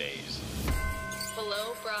holidays.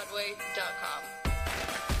 BelowBroadway.com.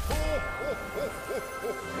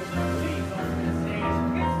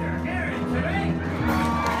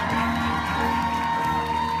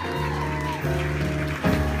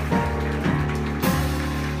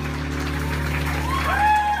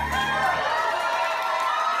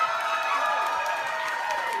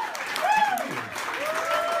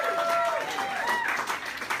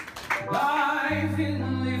 Life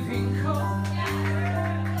in living color.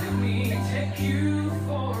 Let me take you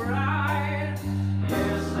for a ride.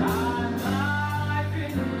 Yes, I'm live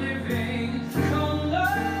in living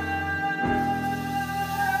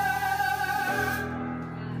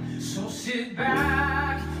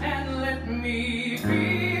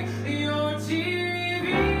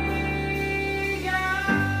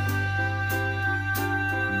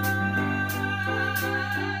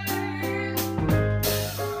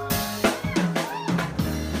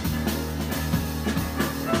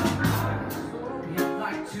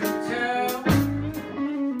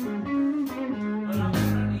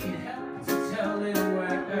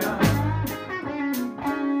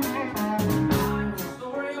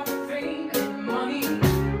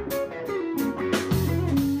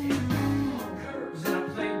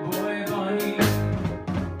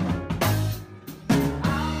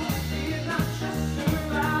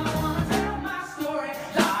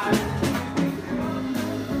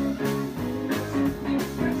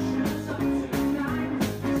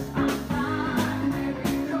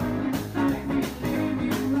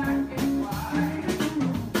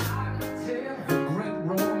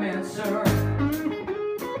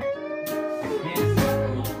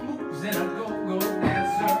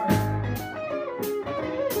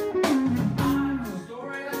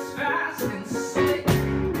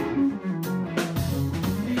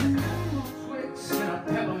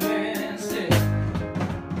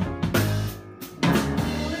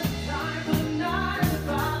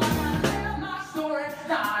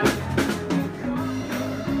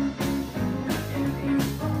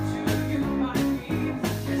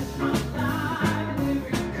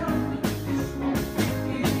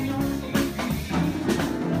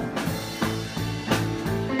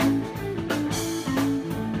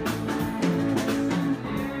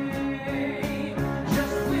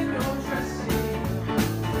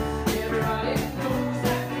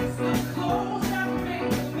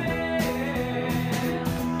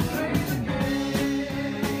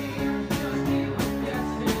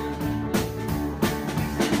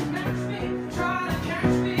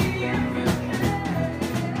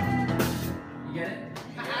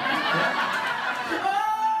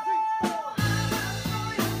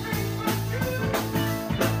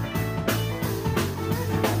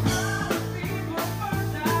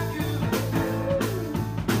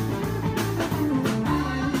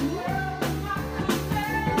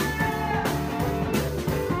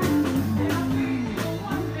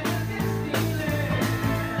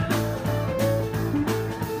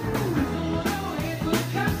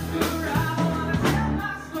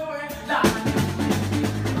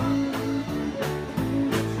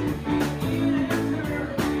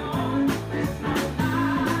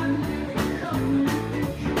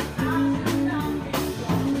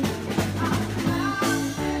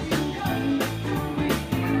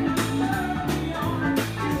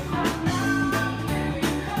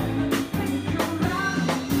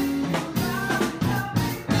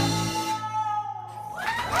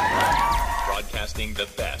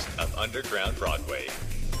underground Broadway.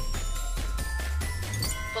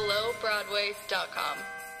 BelowBroadway.com.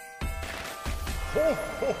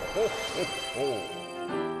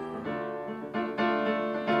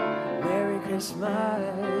 Merry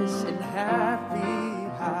Christmas and happy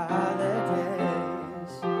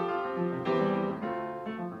holidays.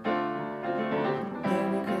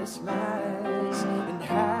 Merry Christmas and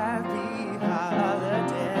happy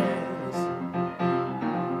holidays.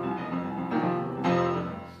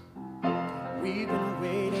 We've been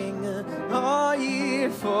waiting all year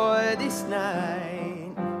for this night.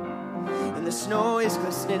 And the snow is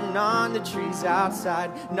glistening on the trees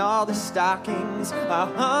outside, and all the stockings are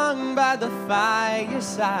hung by the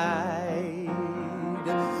fireside,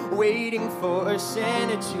 waiting for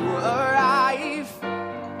Santa to arrive.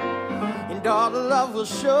 And all the love will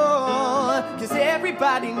show, 'cause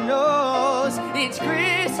everybody knows it's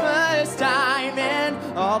Christmas time, and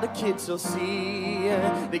all the kids will see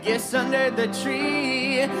the gifts under the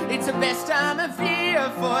tree. It's the best time of year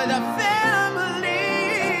for the family.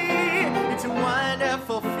 It's a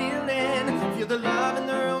wonderful feeling. Feel the love in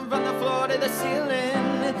the room from the floor to the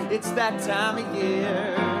ceiling. It's that time of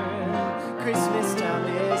year. Christmas time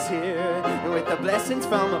is here. And with the blessings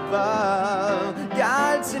from above,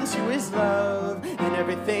 God sends you his love, and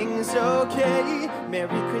everything's okay.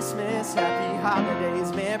 Merry Christmas, happy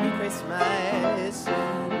holidays. Merry Christmas,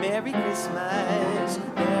 Merry Christmas,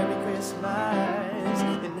 Merry Christmas,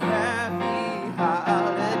 and happy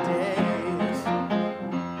holidays.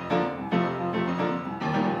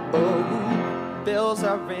 Bells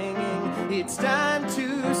are ringing, it's time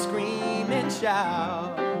to scream and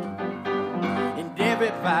shout. And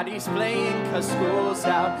everybody's playing 'cause school's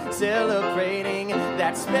out, celebrating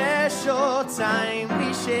that special time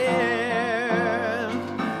we share.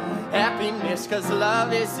 Happiness 'cause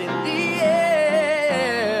love is in the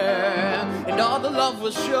air. And all the love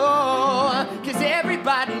will show, 'cause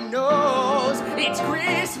everybody knows it's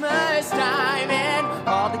Christmas time, and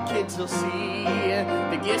all the kids will see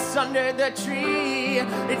the gifts under the tree.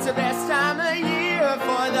 It's the best time of year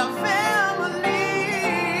for the family.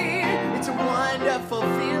 It's a wonderful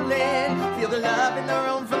feeling. Feel the love in the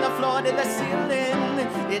room from the floor to the ceiling.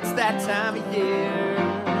 It's that time of year.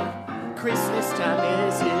 Christmas time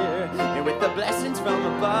is here, and with the blessings from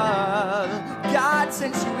above, God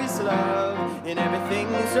sends you his love, and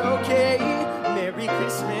everything's okay. Merry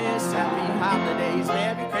Christmas, happy holidays.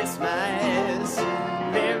 Merry Christmas,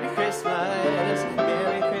 Merry Christmas,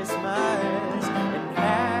 Merry Christmas, and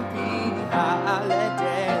happy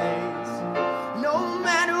holidays. No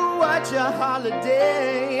matter what your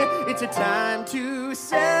holiday, it's a time to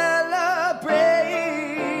celebrate,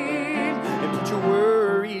 and put your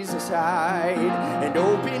worries aside and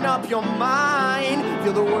open up your mind.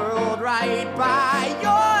 Feel the world right by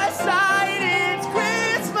your side. It's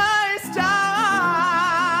Christmas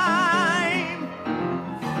time.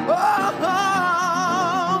 Oh,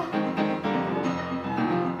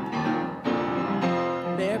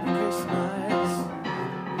 Merry Christmas,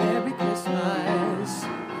 Merry Christmas,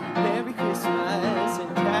 Merry Christmas,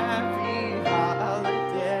 and happy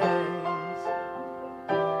holidays.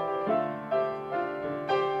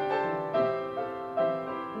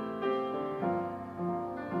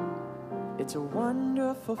 It's a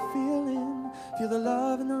wonderful feeling. Feel the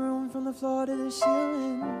love in the room from the floor to the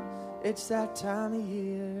ceiling. It's that time of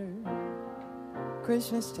year.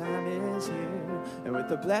 Christmas time is here. And with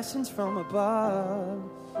the blessings from above,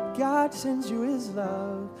 God sends you his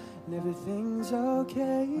love, and everything's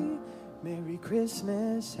okay. Merry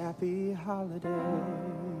Christmas, happy holidays.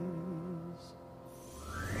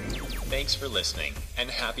 Thanks for listening, and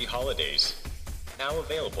happy holidays. Now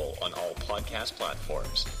available on all podcast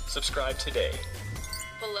platforms. Subscribe today.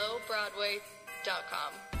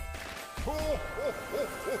 BelowBroadway.com.